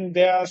back end,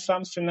 there are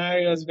some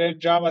scenarios where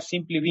Java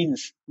simply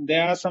wins.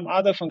 There are some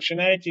other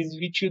functionalities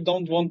which you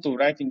don't want to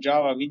write in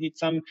Java. We did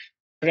some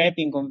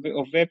prepping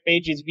of web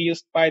pages. We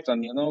used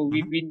Python,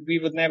 we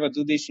would never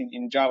do this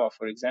in Java,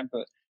 for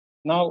example.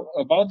 Now,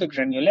 about the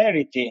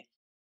granularity,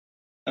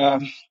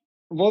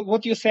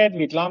 what you said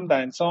with Lambda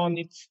and so on,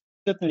 it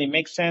certainly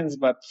makes sense.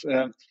 But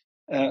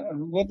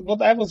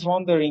what I was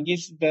wondering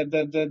is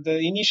the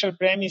initial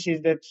premise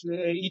is that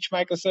each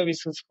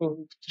microservice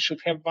should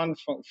have one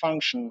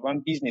function,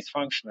 one business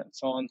function, and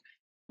so on.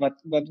 But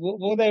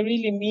what I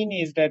really mean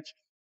is that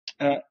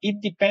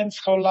it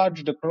depends how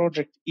large the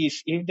project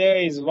is. If there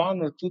is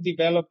one or two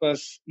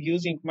developers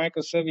using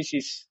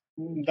microservices,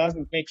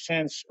 doesn't make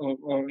sense,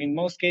 or in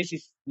most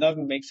cases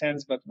doesn't make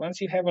sense. But once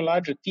you have a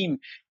larger team,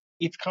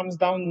 it comes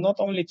down not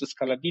only to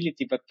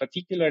scalability, but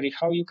particularly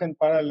how you can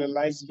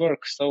parallelize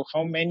work. So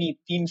how many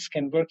teams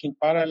can work in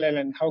parallel,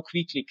 and how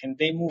quickly can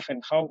they move,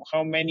 and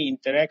how many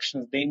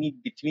interactions they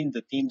need between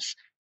the teams.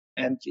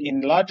 And in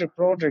larger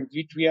projects,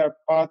 which we are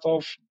part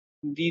of,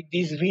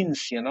 these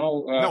wins,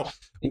 No,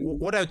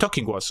 what I'm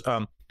talking was,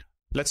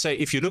 let's say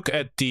if you look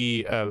at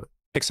the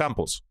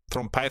examples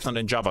from Python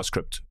and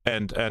JavaScript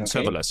and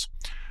serverless,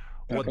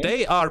 what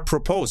they are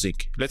proposing,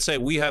 let's say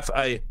we have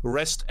a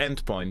REST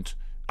endpoint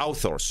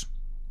authors.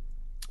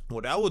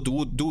 What I would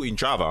do in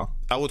Java,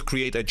 I would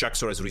create a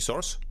JAX-RS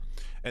resource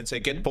and say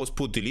get, post,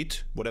 put,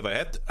 delete, whatever I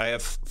had. I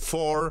have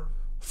four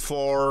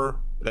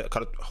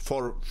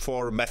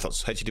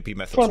methods, HTTP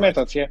methods. Four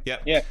methods, yeah.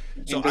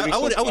 So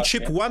I would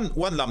ship one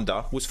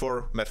Lambda with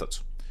 4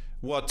 methods.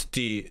 What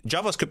the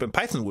JavaScript and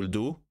Python will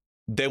do,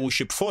 they will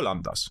ship 4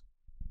 Lambdas.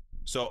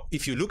 So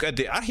if you look at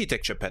the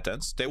architecture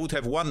patterns, they would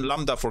have 1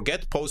 Lambda for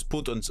get, post,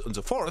 put, and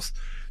so forth.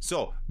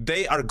 So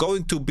they are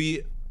going to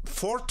be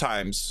 4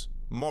 times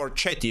more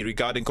chatty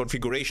regarding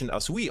configuration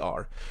as we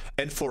are.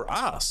 And for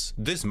us,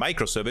 this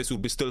microservice will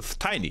be still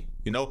tiny.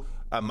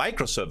 A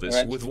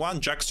microservice with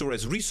one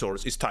JAX-RS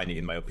resource is tiny,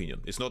 in my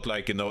opinion. It's not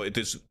like, it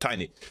is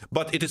tiny,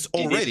 but it is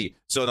already.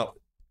 So now,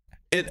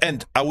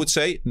 and I would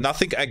say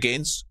nothing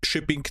against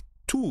shipping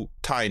 2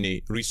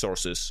 tiny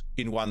resources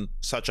in one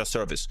such a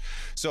service.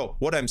 So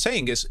what I'm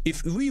saying is,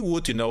 if we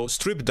would,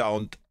 strip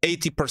down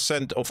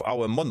 80% of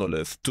our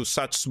monolith to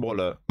such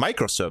smaller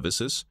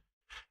microservices,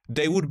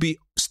 they would be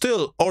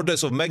still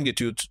orders of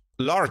magnitude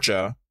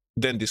larger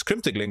than the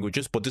scripting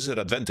languages, but this is an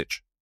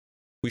advantage.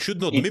 We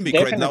should not mimic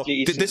right now.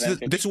 This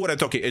is what I'm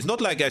talking. It's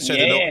not like I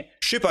said,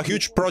 ship a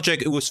huge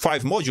project with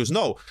 5 modules.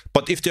 No,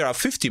 but if there are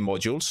 50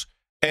 modules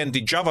and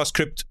the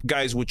JavaScript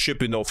guys would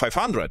ship,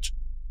 500,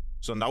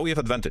 so now we have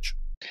advantage.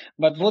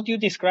 But what you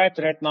described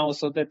right now,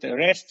 so that the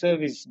REST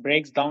service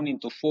breaks down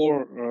into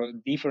 4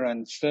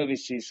 different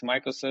services,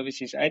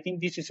 microservices, I think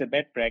this is a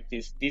bad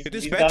practice. It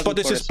is bad, but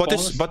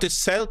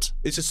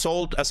it's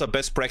sold as a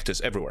best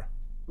practice everywhere.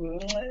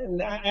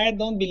 I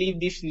don't believe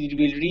this will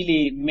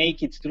really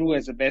make it through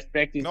as a best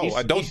practice. No,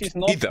 I don't this is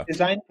not either.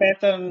 Design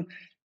pattern,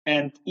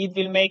 and it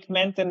will make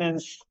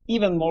maintenance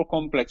even more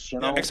complex.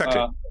 Yeah,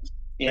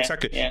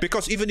 exactly.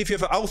 Because even if you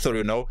have an author,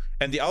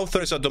 and the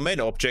author is a domain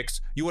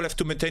object, you will have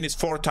to maintain it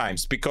 4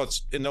 times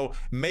because,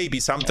 maybe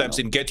sometimes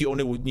in get you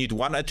only would need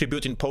 1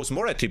 attribute, in post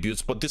more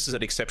attributes, but this is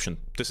an exception.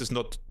 This is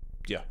not,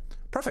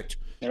 perfect.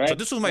 Right. So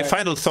this was my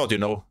final thought,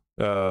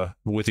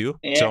 with you.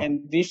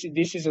 And this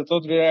is a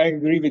thought where I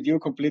agree with you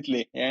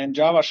completely. And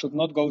Java should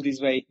not go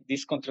this way.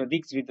 This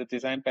contradicts with the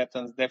design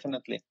patterns,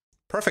 definitely.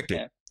 Perfectly.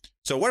 Yeah.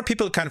 So where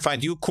people can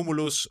find you,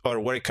 Kumuluz,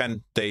 or where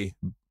can they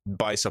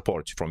buy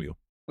support from you?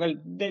 Well,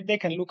 they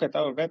can look at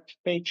our web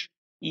page,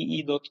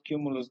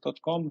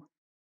 ee.kumuluz.com.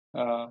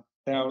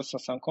 There are also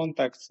some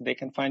contacts. They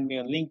can find me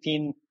on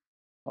LinkedIn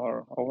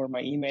or over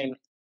my email.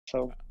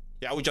 So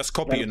I would just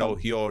copy,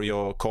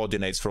 your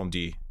coordinates from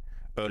the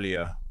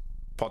earlier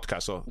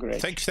podcast. So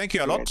thank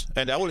you a lot,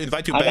 and I will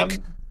invite you back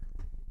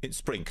in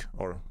spring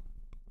or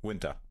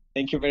winter.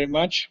 Thank you very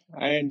much.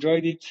 I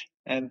enjoyed it,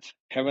 and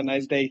have a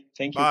nice day.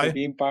 Thank you for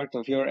being part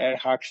of your Air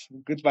Hacks.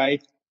 Goodbye.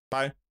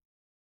 Bye.